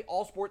the day,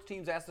 all sports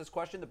teams ask this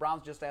question. The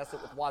Browns just asked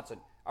it with Watson.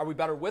 Are we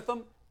better with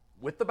him,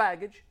 with the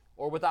baggage,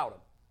 or without him?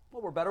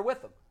 Well, we're better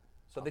with him.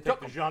 So they Take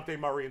took him. DeJounte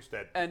Murray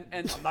instead. And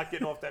I'm not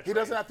getting off that He train.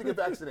 doesn't have to get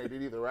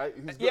vaccinated either, right?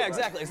 He's good, Yeah, right?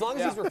 exactly. As long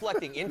as he's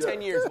reflecting in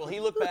 10 years, will he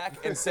look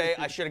back and say,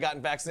 "I should have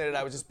gotten vaccinated.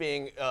 I was just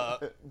being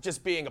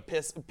a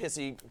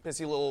pissy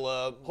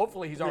little."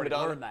 hopefully he's already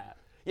Madonna." learned that.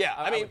 Yeah,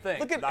 I mean, would think.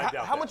 look at I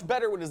doubt how that. much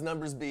better would his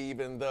numbers be,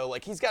 even though,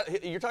 like,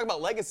 you're talking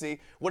about legacy.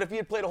 What if he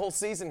had played a whole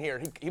season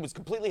here? He was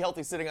completely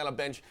healthy sitting on a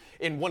bench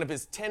in one of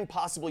his 10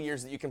 possible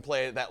years that you can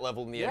play at that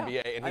level in the Yeah,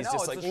 NBA, and I he's know,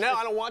 just it's like, a no, sh-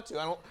 I don't want to.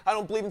 I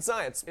don't believe in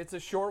science. It's a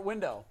short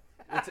window.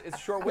 It's a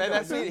short And window.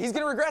 he's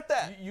going to regret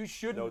that. You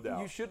shouldn't. No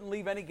doubt. You shouldn't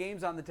leave any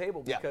games on the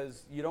table Yeah.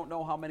 because you don't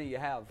know how many you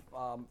have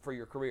for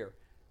your career.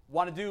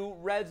 Want to do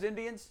Reds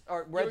Indians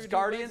or We're Reds gonna do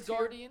Guardians? Reds here?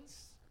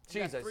 Guardians. We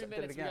got Jeez, I 3 said it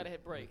minutes. We again. got to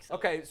hit break. So.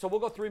 Okay, so we'll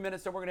go 3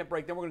 minutes, then we're gonna hit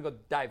break, then we're gonna go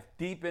dive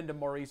deep into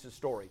Maurice's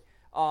story.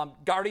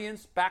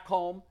 Guardians back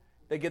home.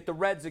 They get the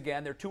Reds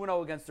again. They're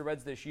 2-0 against the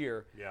Reds this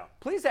year. Yeah.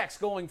 Plezak's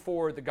going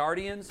for the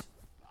Guardians.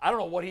 I don't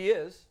know what he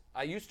is.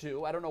 I used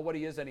to. I don't know what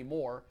he is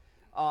anymore.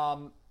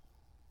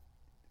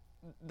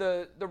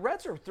 The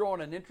Reds are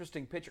throwing an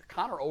interesting pitcher,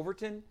 Connor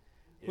Overton,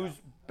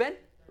 who's been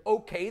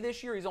okay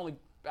this year.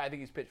 I think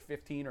he's pitched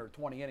 15 or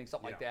 20 innings,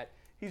 something like Yeah. that.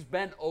 He's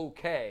been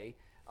okay.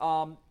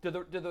 Do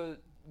the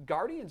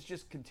Guardians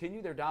just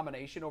continue their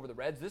domination over the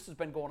Reds? This has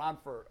been going on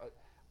for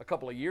a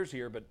couple of years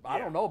here, but I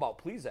don't know about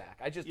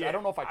Plezak. I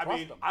don't know if I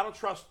trust him. I don't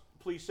trust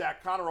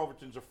Plesac. Connor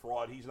Overton's a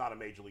fraud. He's not a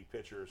major league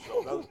pitcher.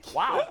 So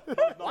Wow.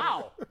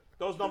 wow.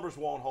 Those numbers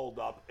won't hold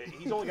up.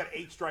 He's only got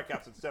 8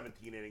 strikeouts in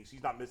 17 innings.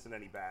 He's not missing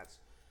any bats.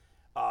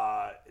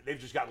 They've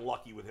just gotten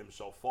lucky with him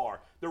so far.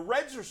 The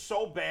Reds are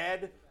so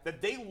bad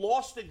that they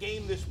lost a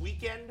game this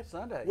weekend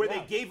Sunday, where yeah.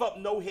 they gave up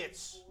no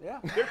hits. Yeah.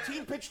 Their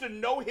team pitched a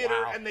no-hitter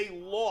Wow. and they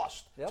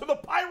lost Yep. to the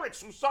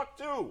Pirates, who suck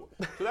too.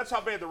 So that's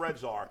how bad the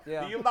Reds are.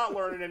 Yeah. You're not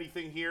learning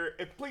anything here.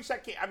 If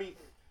Plesac can't, I mean,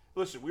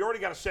 listen, we already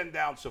got to send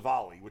down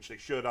Savali, which they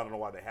should. I don't know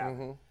why they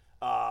haven't.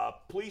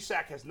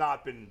 Plesac has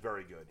not been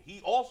very good.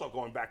 He also,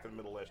 going back to the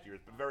middle last year,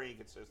 has been very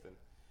inconsistent.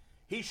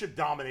 He should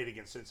dominate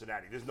against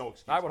Cincinnati. There's no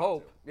excuse. I would not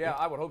hope. to. Yeah,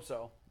 I would hope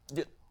so.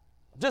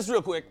 Just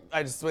real quick,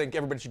 I just think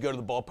everybody should go to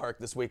the ballpark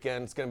this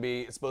weekend.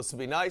 It's supposed to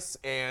be nice,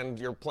 and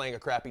you're playing a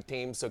crappy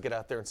team, so get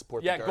out there and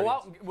support Yeah, the go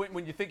Guardians. out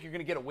when you think you're going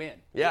to get a win.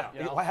 Yeah,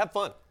 You know? have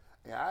fun.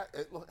 Yeah,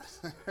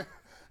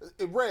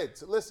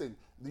 Reds, listen,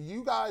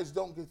 you guys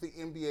don't get the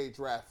NBA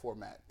draft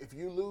format. If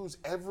you lose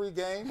every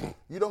game,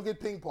 you don't get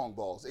ping pong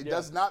balls. It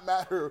does not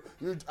matter.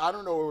 I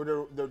don't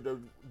know,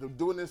 they're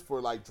doing this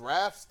for like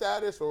draft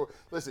status or,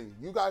 listen,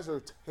 you guys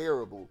are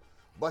terrible.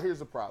 But here's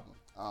the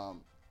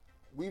problem.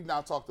 We've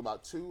now talked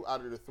about 2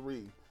 out of the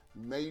 3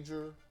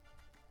 major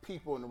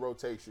people in the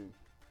rotation,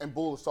 and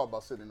Bull has talked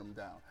about sitting them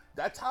down.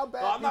 That's how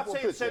bad I'm not people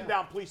saying pitch. send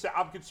down Plesac.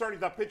 I'm concerned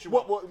he's not pitching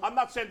Well, well. I'm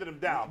not sending him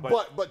down.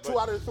 But 2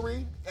 out of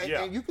 3,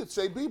 Yeah. and you could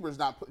say Bieber's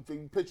not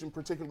pitching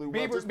particularly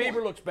well. at this Bieber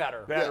point. looks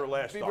better. Better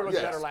last Bieber start. looks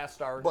Yes. better last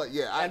start. But,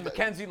 yeah, and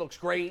McKenzie looks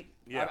great.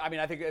 Yeah. I mean,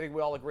 I think we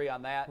all agree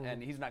on that,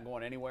 and he's not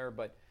going anywhere.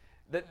 But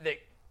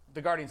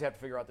the Guardians have to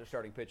figure out their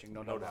starting pitching,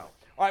 no doubt.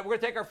 All right, we're going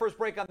to take our first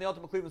break on the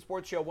Ultimate Cleveland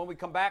Sports Show. When we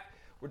come back,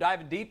 we're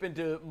diving deep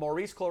into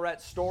Maurice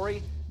Claret's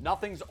story.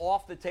 Nothing's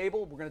off the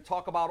table. We're going to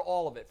talk about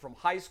all of it, from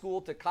high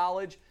school to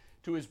college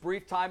to his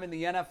brief time in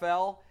the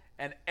NFL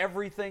and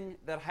everything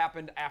that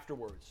happened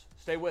afterwards.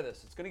 Stay with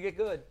us. It's going to get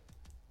good.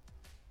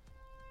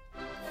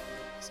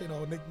 See,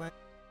 Nick Man.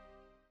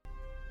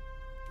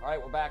 All right,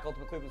 we're back,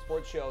 Ultimate Cleveland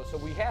Sports Show. So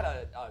we had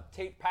a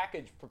tape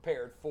package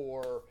prepared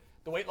for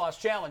the Weight Loss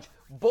Challenge.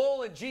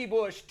 Bull and G.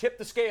 Bush tipped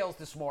the scales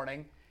this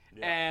morning,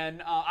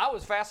 and I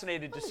was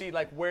fascinated to see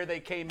where they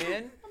came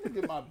in. Let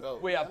me get my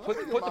belt. We have man. put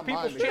Let me the get my People's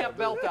mind Champ together.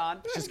 belt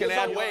on. Just going to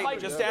So add weight. Mike-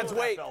 Just adds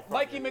weight.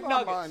 Mikey Get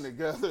my mind McNuggets.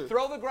 together.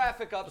 Throw the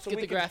graphic up so get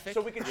we the can graphic.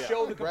 show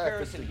the Graphic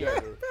comparison here.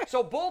 together.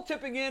 So Bull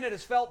tipping in at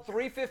his felt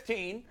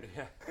 315.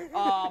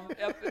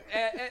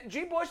 And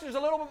G. Bush, there's a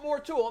little bit more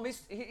to him.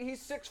 He's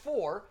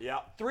 6'4". Yeah.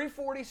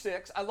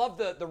 346. I love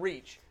the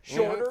reach.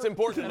 Shorter. it's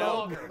important and to know.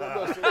 longer.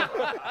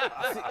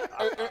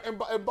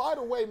 And by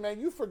the way, man,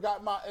 you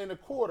forgot my in a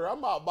quarter. I'm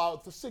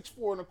about the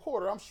 6'4" and a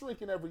quarter. I'm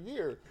shrinking every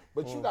year,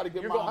 but you got to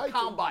get You're my going height.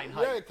 combine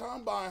height. Yeah,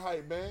 combine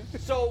height, man.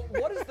 So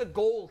what is the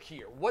goal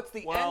here? What's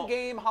the Well, end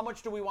game? How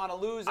much do we want to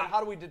lose, and how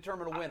do we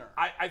determine a winner?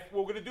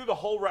 We're going to do the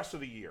whole rest of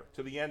the year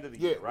to the end of the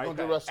Yeah, year, we're right? gonna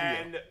do the rest of the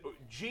and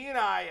G and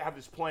I have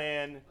this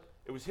plan.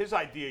 It was his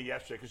idea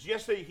yesterday, because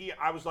yesterday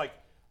I was like,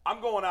 I'm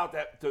going out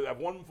to have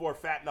one more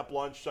fatten up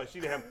lunch. So I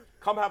see to him,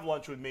 come have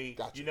lunch with me.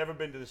 Gotcha. You've never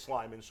been to the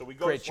Slyman. So we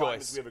go Great to Slyman's.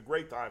 choice. We have a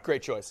great time.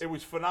 Great choice. It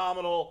was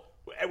phenomenal.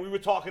 And we were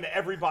talking to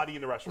everybody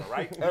in the restaurant,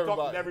 right? We were talking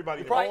Everybody. to everybody.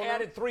 in the Probably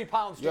restaurant. added 3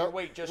 pounds to Yep. your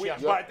weight just But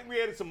yesterday. I think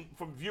we added some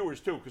from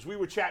viewers too, because we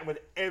were chatting with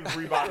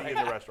everybody in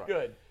the restaurant.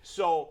 Good.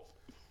 So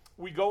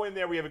we go in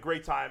there, we have a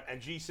great time,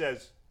 and G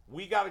says,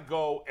 we got to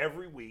go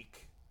every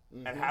week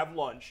and have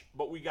lunch,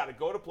 but we got to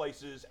go to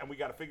places and we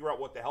got to figure out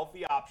what the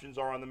healthy options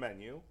are on the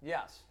menu,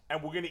 Yes.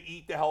 and we're going to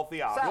eat the healthy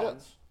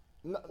options.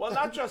 No- Well,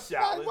 not just Why-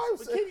 salads. why-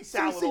 We can't eat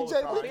salad all the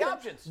CJ, time. What are the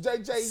options?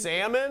 JJ,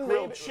 Salmon,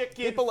 Grilled maybe? chicken,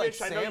 People like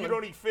fish. I know salmon. you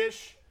don't eat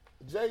fish.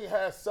 Jay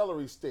has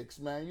celery sticks,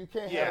 man. You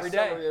can't have Every day.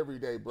 celery every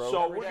day, bro.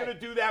 So Every we're day. going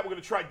to do that. We're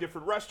going to try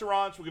different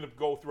restaurants. We're going to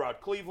go throughout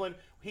Cleveland.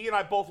 He and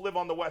I both live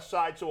on the west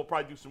side, so we'll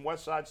probably do some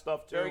west side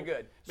stuff too. Very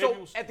good. Maybe So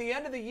we'll, at the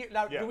end of the year,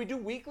 now, Yeah. do we do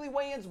weekly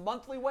weigh-ins,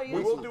 monthly weigh-ins?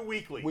 we will do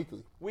weekly.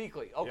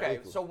 Weekly. Okay.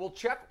 weekly. So we'll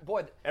check.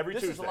 Boy, Every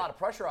this is a Tuesday. lot of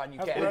pressure on you,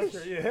 That's Cavs.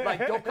 pressure, yeah.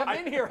 Like, don't come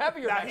in here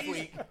heavier Now, next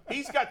week.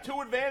 he's got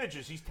two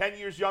advantages. He's 10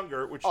 years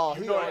younger, which Oh,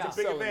 you he know already is a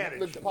big selling. advantage.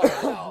 Look,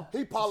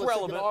 he politicking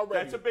relevant.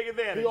 already. That's a big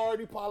advantage. He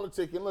already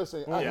politicking.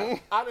 Listen, I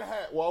done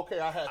had. Well, okay,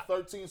 I had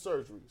 13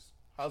 surgeries.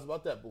 How's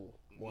about that, boo?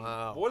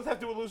 Wow. What does that have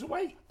to do with losing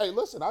weight? Hey,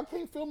 listen, I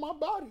can't feel my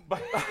body. My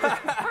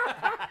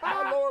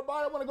lower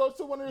body, I want to go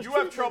to one of those You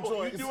have treatment trouble.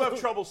 joints. You do have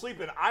trouble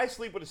sleeping. I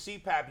sleep with a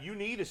CPAP. You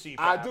need a CPAP.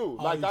 I do,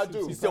 I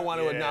do. You still want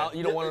to Yeah. acknowledge?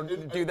 You don't want to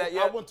do that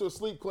yet? I went to a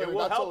sleep clinic. It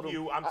will I told help them,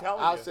 you, I'm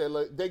telling I you. said,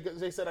 look,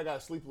 they said I got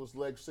a sleepless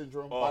leg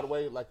syndrome, by the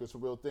way, like it's a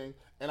real thing.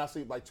 And I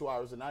sleep like 2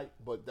 hours a night,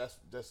 but that's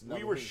We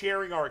never were me.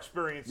 sharing our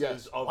experiences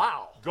Yes. of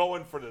Wow.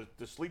 going for the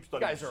sleep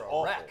study. You guys which is are a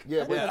awful. wreck.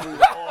 Yeah, we Have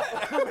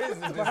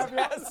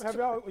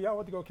y'all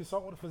went to go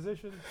consult with a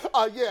physician?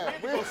 yeah. We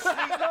had to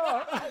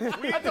go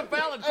sleep. That's a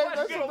valid Hey, question.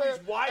 that's You get all fair.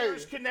 these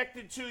wires Hey.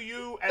 connected to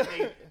you,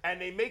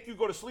 and they make you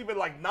go to sleep at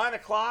like 9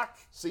 o'clock.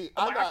 See,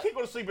 I can't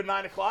go to sleep at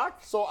 9 o'clock.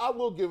 So I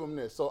will give them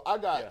this. So I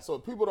got, Yeah. so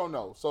people don't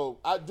know. So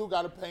I do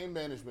got a pain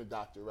management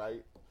doctor,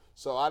 right?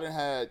 So I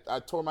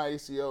tore my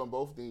ACL in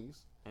both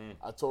knees.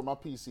 I tore my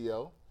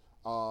PCL.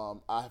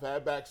 I've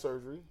had back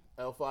surgery,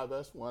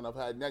 L5S1. I've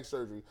had neck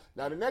surgery.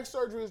 Now the neck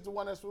surgery is the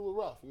one that's really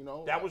rough, you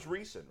know. That was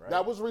recent, right?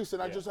 That was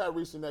recent. I Yeah. just had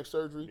recent neck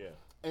surgery. Yeah.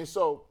 And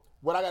so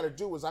what I got to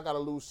do is I got to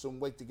lose some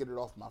weight to get it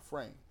off my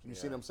frame. You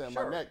see what I'm saying?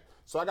 Sure. My neck.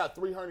 So I got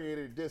 3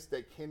 herniated discs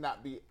that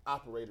cannot be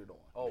operated on.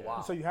 Oh,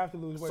 wow. So you have to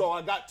lose weight. So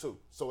I got to.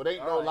 So it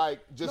ain't no right.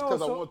 like just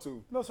because I want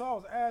to. No, so I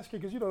was asking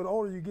because the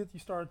older you get, you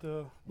start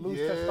to lose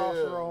Yeah,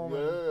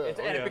 testosterone. And,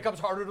 yeah. And it becomes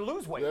harder to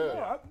lose weight.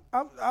 Yeah.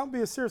 I'm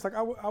being serious. Like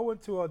I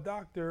went to a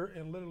doctor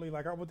and literally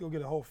like I went to go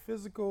get a whole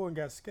physical and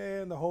got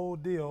scanned, the whole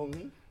deal,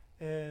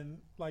 and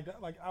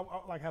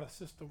I had a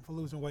system for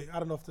losing weight. I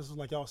don't know if this is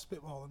like y'all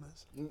spitballing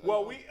this.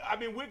 Well,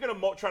 we're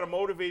gonna try to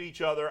motivate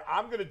each other.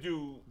 I'm gonna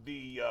do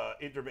the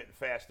intermittent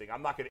fasting.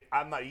 I'm not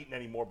eating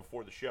any more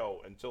before the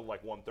show until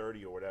like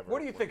 1:30 or whatever. What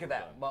do you think of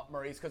that,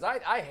 Maurice? Because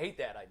I hate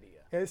that idea.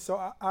 And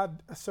so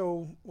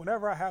so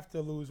whenever I have to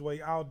lose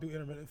weight, I'll do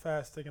intermittent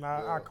fasting and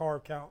I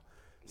carb count.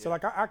 So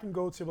like I can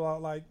go to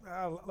about like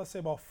let's say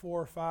about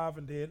 4 or 5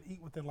 and then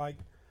eat within like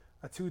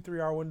a 2-3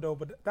 hour window.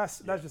 But that's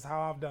just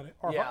how I've done it.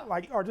 Or Yeah.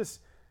 or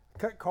just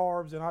cut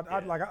carbs and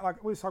I'd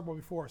like we was talking about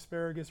before,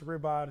 asparagus,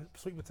 ribeye,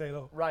 sweet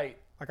potato. Right.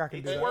 Like I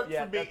can do It's that. worked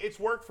Yeah, for me. It's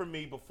worked for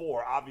me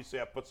before.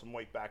 Obviously, I put some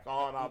weight back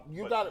on.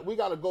 We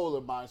got a goal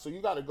in mind. So you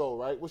got a goal,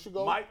 right? What's your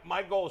goal?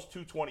 My goal is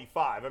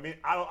 225. I mean,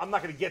 I'm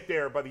not going to get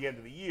there by the end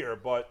of the year,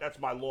 but that's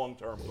my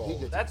long-term goal.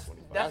 That's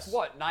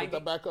what, Put 90?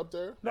 that back up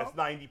there. That's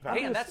 90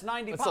 pounds. Man, that's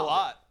 90 That's pounds. a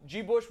lot.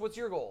 G. Bush, what's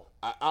your goal?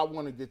 I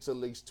want to get to at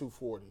least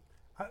 240.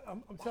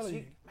 I'm telling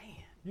you, Man.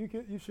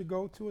 you should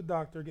go to a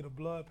doctor, get a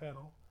blood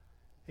panel,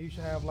 and you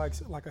should have like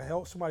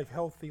somebody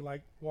healthy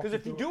like. Because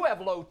if you do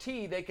have low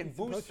T, they can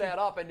boost that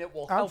up and it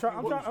will I'm help you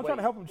trying lose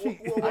to help him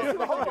cheat. Hold on.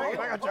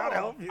 I'm trying to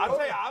help you. I'll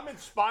tell you, I'm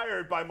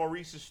inspired by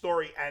Maurice's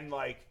story, and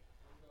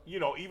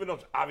even though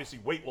obviously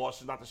weight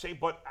loss is not the same,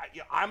 but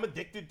I'm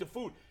addicted to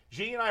food.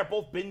 G and I are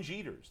both binge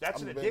eaters.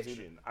 That's I'm an a binge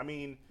addiction. I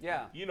mean,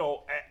 Yeah.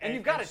 and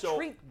you've got to so-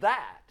 treat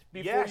that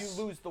before Yes,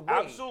 you lose the weight.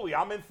 Absolutely,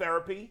 I'm in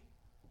therapy.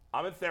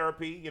 I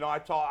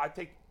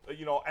take.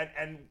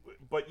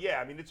 But yeah,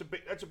 I mean, that's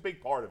a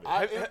big part of it.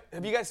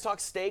 Have you guys talked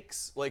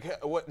stakes? Like,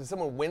 what? Did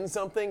someone win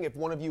something if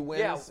one of you wins?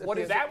 Yeah, at what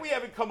the is end? That we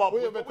haven't come up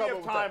with, but we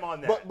have time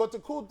on that. But the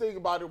cool thing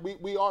about it,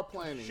 we are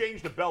planning.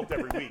 Change the belt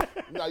every week.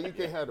 No, you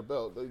can't have the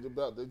belt. The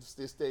belt it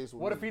stays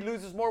with What me. if he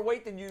loses more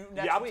weight than you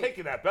next Yeah, I'm week?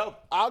 taking that belt.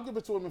 I'll give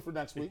it to him for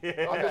next week.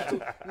 I'll give it to,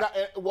 now,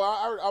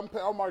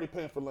 I'm already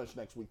paying for lunch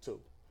next week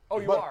too. Oh,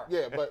 you but, are?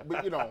 Yeah, but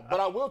but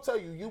I will tell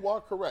you, you are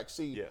correct.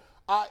 See, Yeah.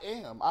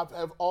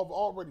 I've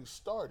already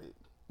started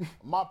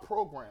my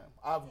program.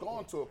 I've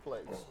gone to a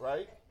place,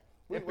 right?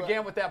 It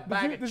began with that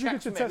bag of Did you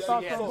get Chex your Mix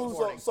testosterone you had this boost?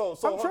 morning.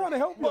 I'm trying to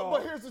help y'all.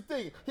 But here's the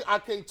thing. I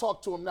can't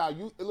talk to him now.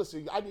 You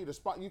listen. I need a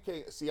spot. You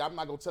can't see. I'm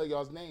not gonna tell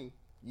y'all's name.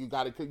 You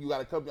gotta come.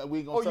 We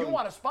ain't gonna. Oh, tell you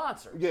want a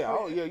sponsor? Yeah.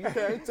 Oh, yeah. You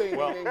can't tell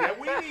Well,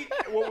 anything.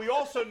 and what we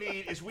also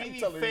need is we need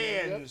telling you,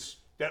 yeah. fans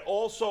that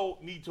also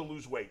need to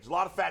lose weight. There's a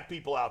lot of fat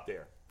people out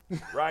there,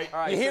 right? All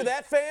right, You hear so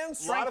that,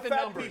 fans? A lot of Strength in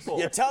fat numbers. people.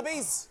 You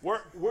tubbies? We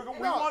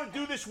want to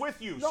do this with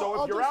you. No, So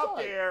I'll if you're do out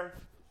fine. there,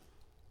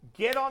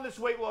 get on this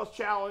weight loss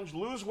challenge,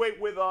 lose weight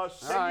with us,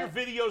 send your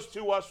videos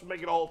to us, we'll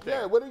make it a whole thing.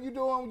 Yeah, what are you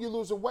doing when you're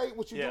losing weight?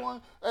 What you Yeah.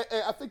 doing?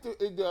 I think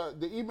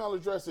the email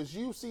address is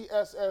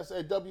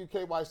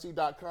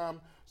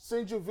ucss@wkyc.com.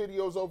 Send your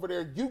videos over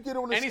there. You get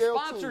on the Any scale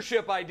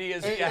sponsorship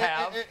ideas that you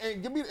have?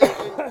 And give me.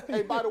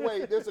 Hey, by the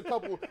way, there's a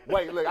couple.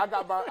 Wait, look, I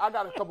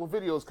got a couple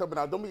videos coming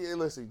out. Don't be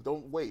listen.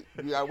 Don't wait.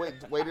 You gotta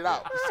wait it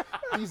out.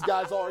 These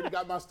guys already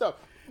got my stuff.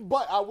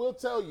 But I will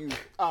tell you,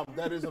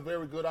 that is a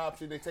very good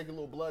option. They take a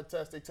little blood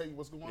test. They tell you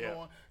what's going Yeah.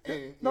 on.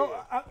 And, No,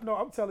 yeah.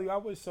 I'm telling you, I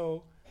wish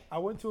so. I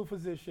went to a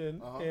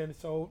physician, and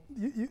so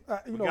you know,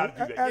 gotta do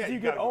that. as Yeah, you you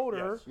get gotta go.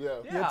 older,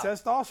 Yes. your Yeah.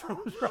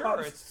 testosterone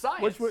drops. it's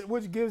science.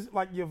 Which gives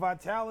like your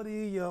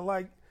vitality, your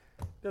like.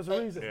 There's a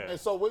reason. Yeah. And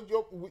so, what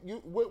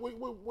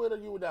are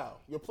you now?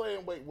 Your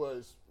playing weight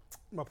was,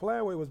 My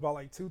playing weight was about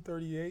like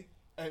 238,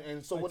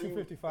 and so Like what do you?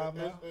 255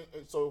 now.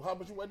 And so how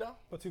much you weigh down?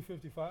 but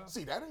 255.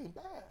 See, that ain't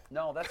bad.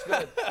 No, that's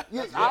good.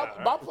 Yeah,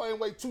 my playing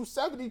weight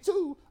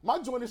 272. My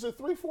joint is at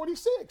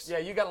 346. Yeah,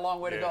 you got a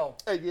long way to go.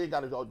 Hey, you ain't got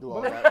to go do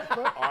all that.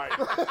 All right.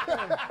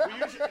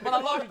 But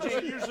I love you,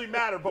 doesn't usually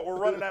matter, but we're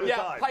running out of Yeah,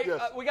 time. Pike,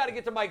 Yes. we got to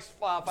get to Mike's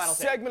final take.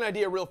 Segment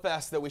idea real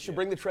fast, though. We should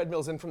bring the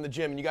treadmills in from the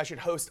gym, and you guys should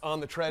host on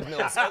the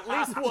treadmills at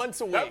least once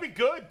a week. That'd be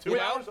good. 2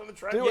 hours on the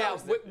treadmill. Yeah,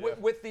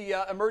 with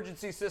the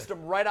emergency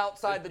system right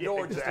outside the Yeah,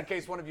 door, just in exactly.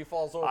 case one of you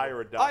falls over.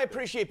 Hire a doctor. I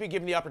appreciate being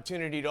given the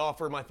opportunity to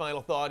offer my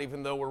final thought,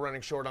 even though we're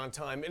running short on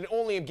time. And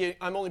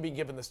I'm only being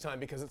given this time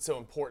because it's so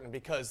important,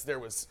 because there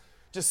was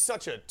just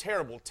such a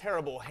terrible,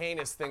 terrible,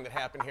 heinous thing that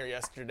happened here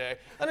yesterday.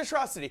 An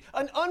atrocity,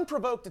 an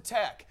unprovoked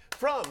attack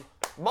from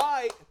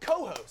my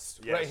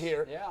co-host right Yes.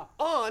 here Yeah.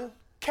 on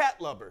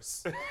cat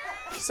lovers.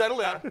 Settle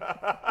down.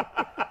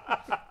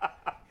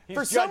 He's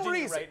For some judging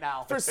you reason, right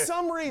now. for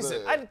some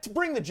reason,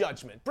 bring the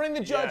judgment. Bring the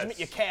judgment,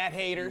 you Yes. cat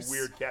haters. You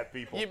weird cat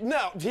people.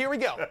 No, here we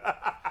go.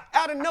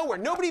 Out of nowhere,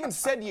 nobody even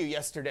said to you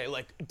yesterday,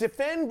 like,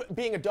 defend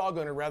being a dog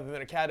owner rather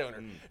than a cat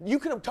owner. You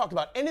could have talked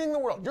about anything in the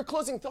world. Your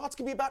closing thoughts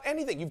could be about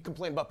anything. You've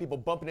complained about people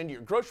bumping into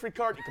your grocery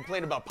cart. You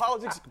complained about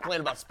politics. You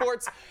complained about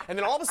sports. And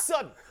then all of a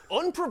sudden,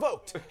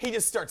 unprovoked, he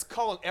just starts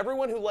calling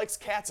everyone who likes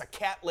cats a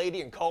cat lady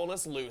and calling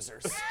us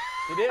losers.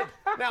 He did.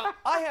 Now,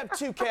 I have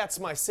 2 cats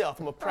myself.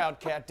 I'm a proud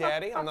cat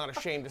daddy. I'm not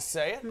ashamed to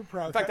say it.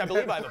 proud In fact, I cat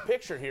believe I have a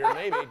picture here,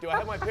 maybe. Do I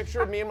have my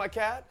picture of me and my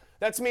cat?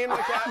 That's me and my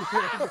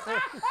cat.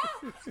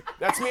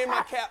 That's me and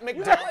my cat, You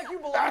McDuck. act like you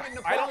belong in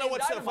the I don't know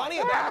what's so funny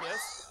about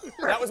this.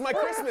 That was my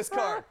Christmas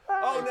card.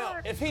 Oh no!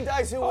 If he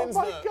dies, who wins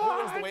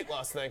the weight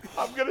loss thing?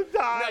 I'm gonna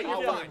die.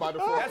 No, you're fine. by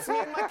default. That's me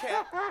and my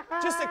cat.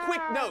 Just a quick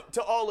note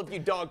to all of you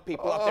dog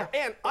people out there.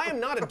 And I am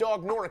not a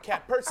dog nor a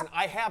cat person.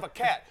 I have a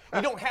cat.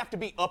 You don't have to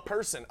be a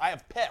person. I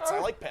have pets. I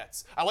like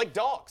pets. I like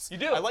dogs. You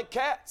do? I like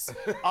cats.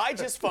 I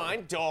just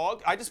find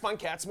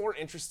cats more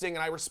interesting,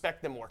 and I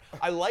respect them more.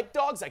 I like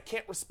dogs. I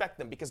can't respect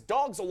them because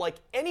dogs will like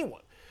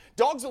anyone.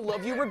 Dogs will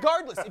love you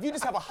regardless. If you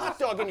just have a hot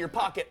dog in your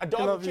pocket, a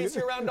dog will love chase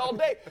you. you around all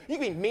day. You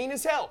can be mean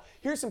as hell.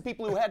 Here's some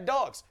people who had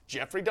dogs.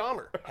 Jeffrey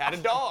Dahmer had a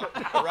dog,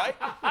 all right?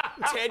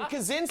 Ted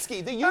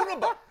Kaczynski, the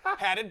Unabomber,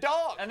 had a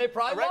dog. And they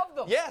probably all right? loved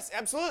them. Yes,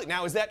 absolutely.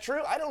 Now, is that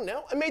true? I don't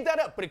know. I made that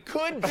up, but it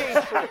could be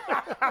true.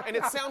 And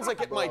it sounds like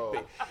it might be.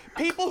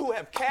 People who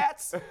have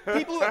cats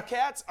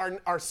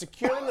are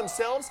secure in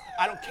themselves.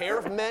 I don't care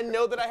if men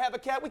know that I have a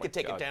cat. We could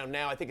take it down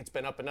now. I think it's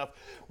been up enough.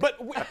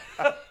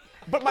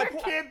 But my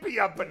That can't be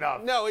up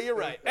enough. no, you're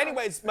right.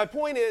 Anyways, my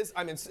point is,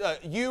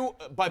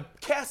 by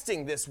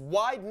casting this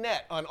wide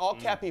net on all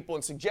cat people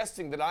and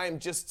suggesting that I am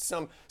just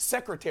some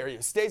secretary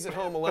who stays at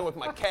home alone with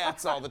my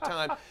cats all the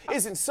time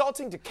is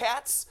insulting to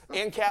cats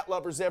and cat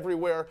lovers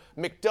everywhere.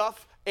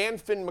 McDuff and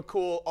Finn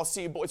McCool, I'll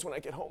see you boys when I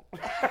get home.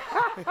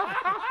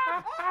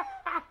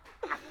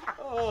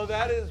 Oh,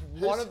 that is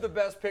one of the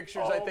best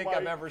pictures I think my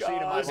I've ever seen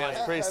in my God. life.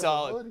 It's pretty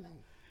solid.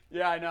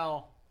 Yeah, I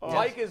know.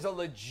 Mike is a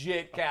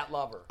legit cat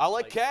lover. I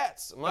like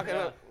cats. I'm not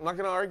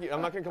gonna argue.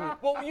 I'm not gonna come.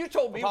 Well, you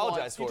told me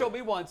Apologize once. for You it. told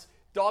me once.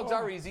 Dogs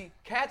are easy.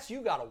 Cats,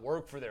 you got to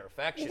work for their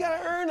affection. You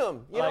gotta earn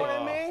them. You know what I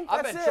mean?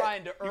 I've That's been it.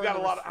 trying to earn got a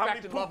the lot of- how many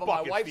respect and poop love of my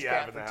buckets wife's do you have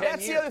cat in for the 10 house?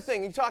 That's years. the other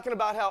thing. You're talking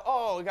about how,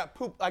 I got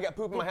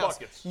poop in my house.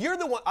 buckets. You're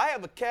the one. I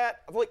have a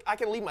cat. Like, I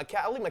can leave my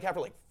cat. I'll leave my cat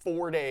for like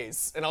 4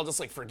 days, and I'll just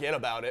like forget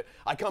about it.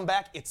 I come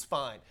back, it's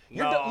fine.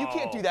 You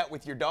can't do that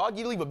with your dog.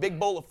 You leave a big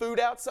bowl of food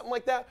out, something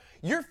like that.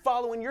 You're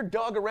following your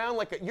dog around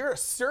like you're a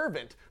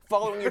servant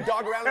following your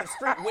dog around the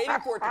street, waiting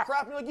for it to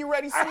crap. You're like, you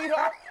ready,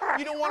 sweetheart?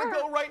 You don't want to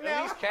go right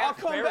now? least I'll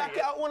cats come bury back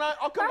it. out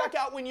I'll come back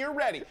out when you're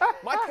ready.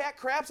 My cat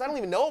craps. I don't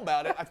even know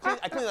about it. I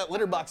clean that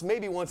litter box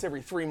maybe once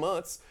every 3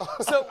 months.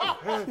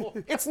 So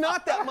it's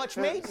not that much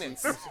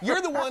maintenance.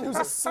 You're the one who's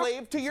a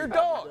slave to your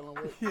dog.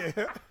 Yeah.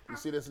 You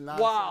see this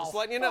nonsense? Wow. Just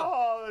letting you know.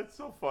 Oh, that's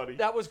so funny.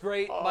 That was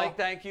great, Mike.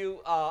 Thank you.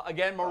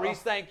 Again, Maurice,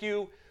 thank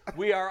you.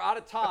 We are out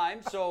of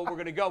time, so we're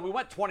going to go. We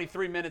went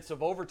 23 minutes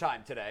of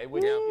overtime today.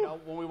 Which, you know,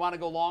 when we want to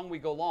go long, we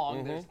go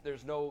long.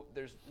 There's no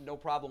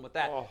problem with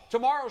that.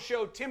 Tomorrow's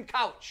show, Tim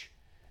Couch,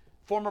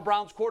 former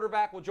Browns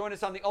quarterback, will join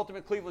us on the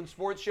Ultimate Cleveland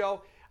Sports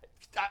Show.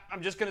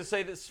 I'm just going to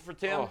say this for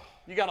Tim.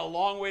 You got a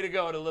long way to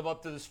go to live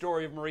up to the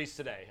story of Maurice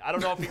today. I don't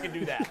know if he can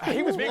do that.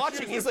 He was Big watching.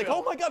 shoes He's to like, fill.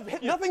 oh my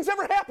God, nothing's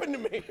ever happened to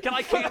me. Can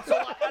I cancel?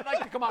 I'd like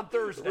to come on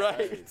Thursday.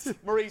 Right.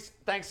 Maurice,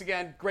 thanks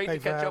again. Great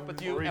Thanks to for catch up having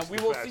with me. you. Maurice And we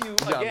is will the see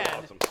best. you Yeah,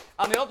 again awesome.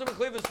 on the Ultimate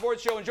Cleveland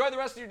Sports Show. Enjoy the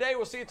rest of your day.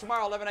 We'll see you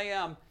tomorrow, 11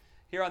 a.m.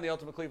 here on the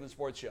Ultimate Cleveland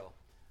Sports Show.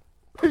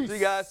 See you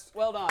guys.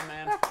 Well done,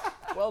 man.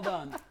 Well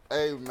done.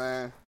 Hey,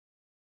 man.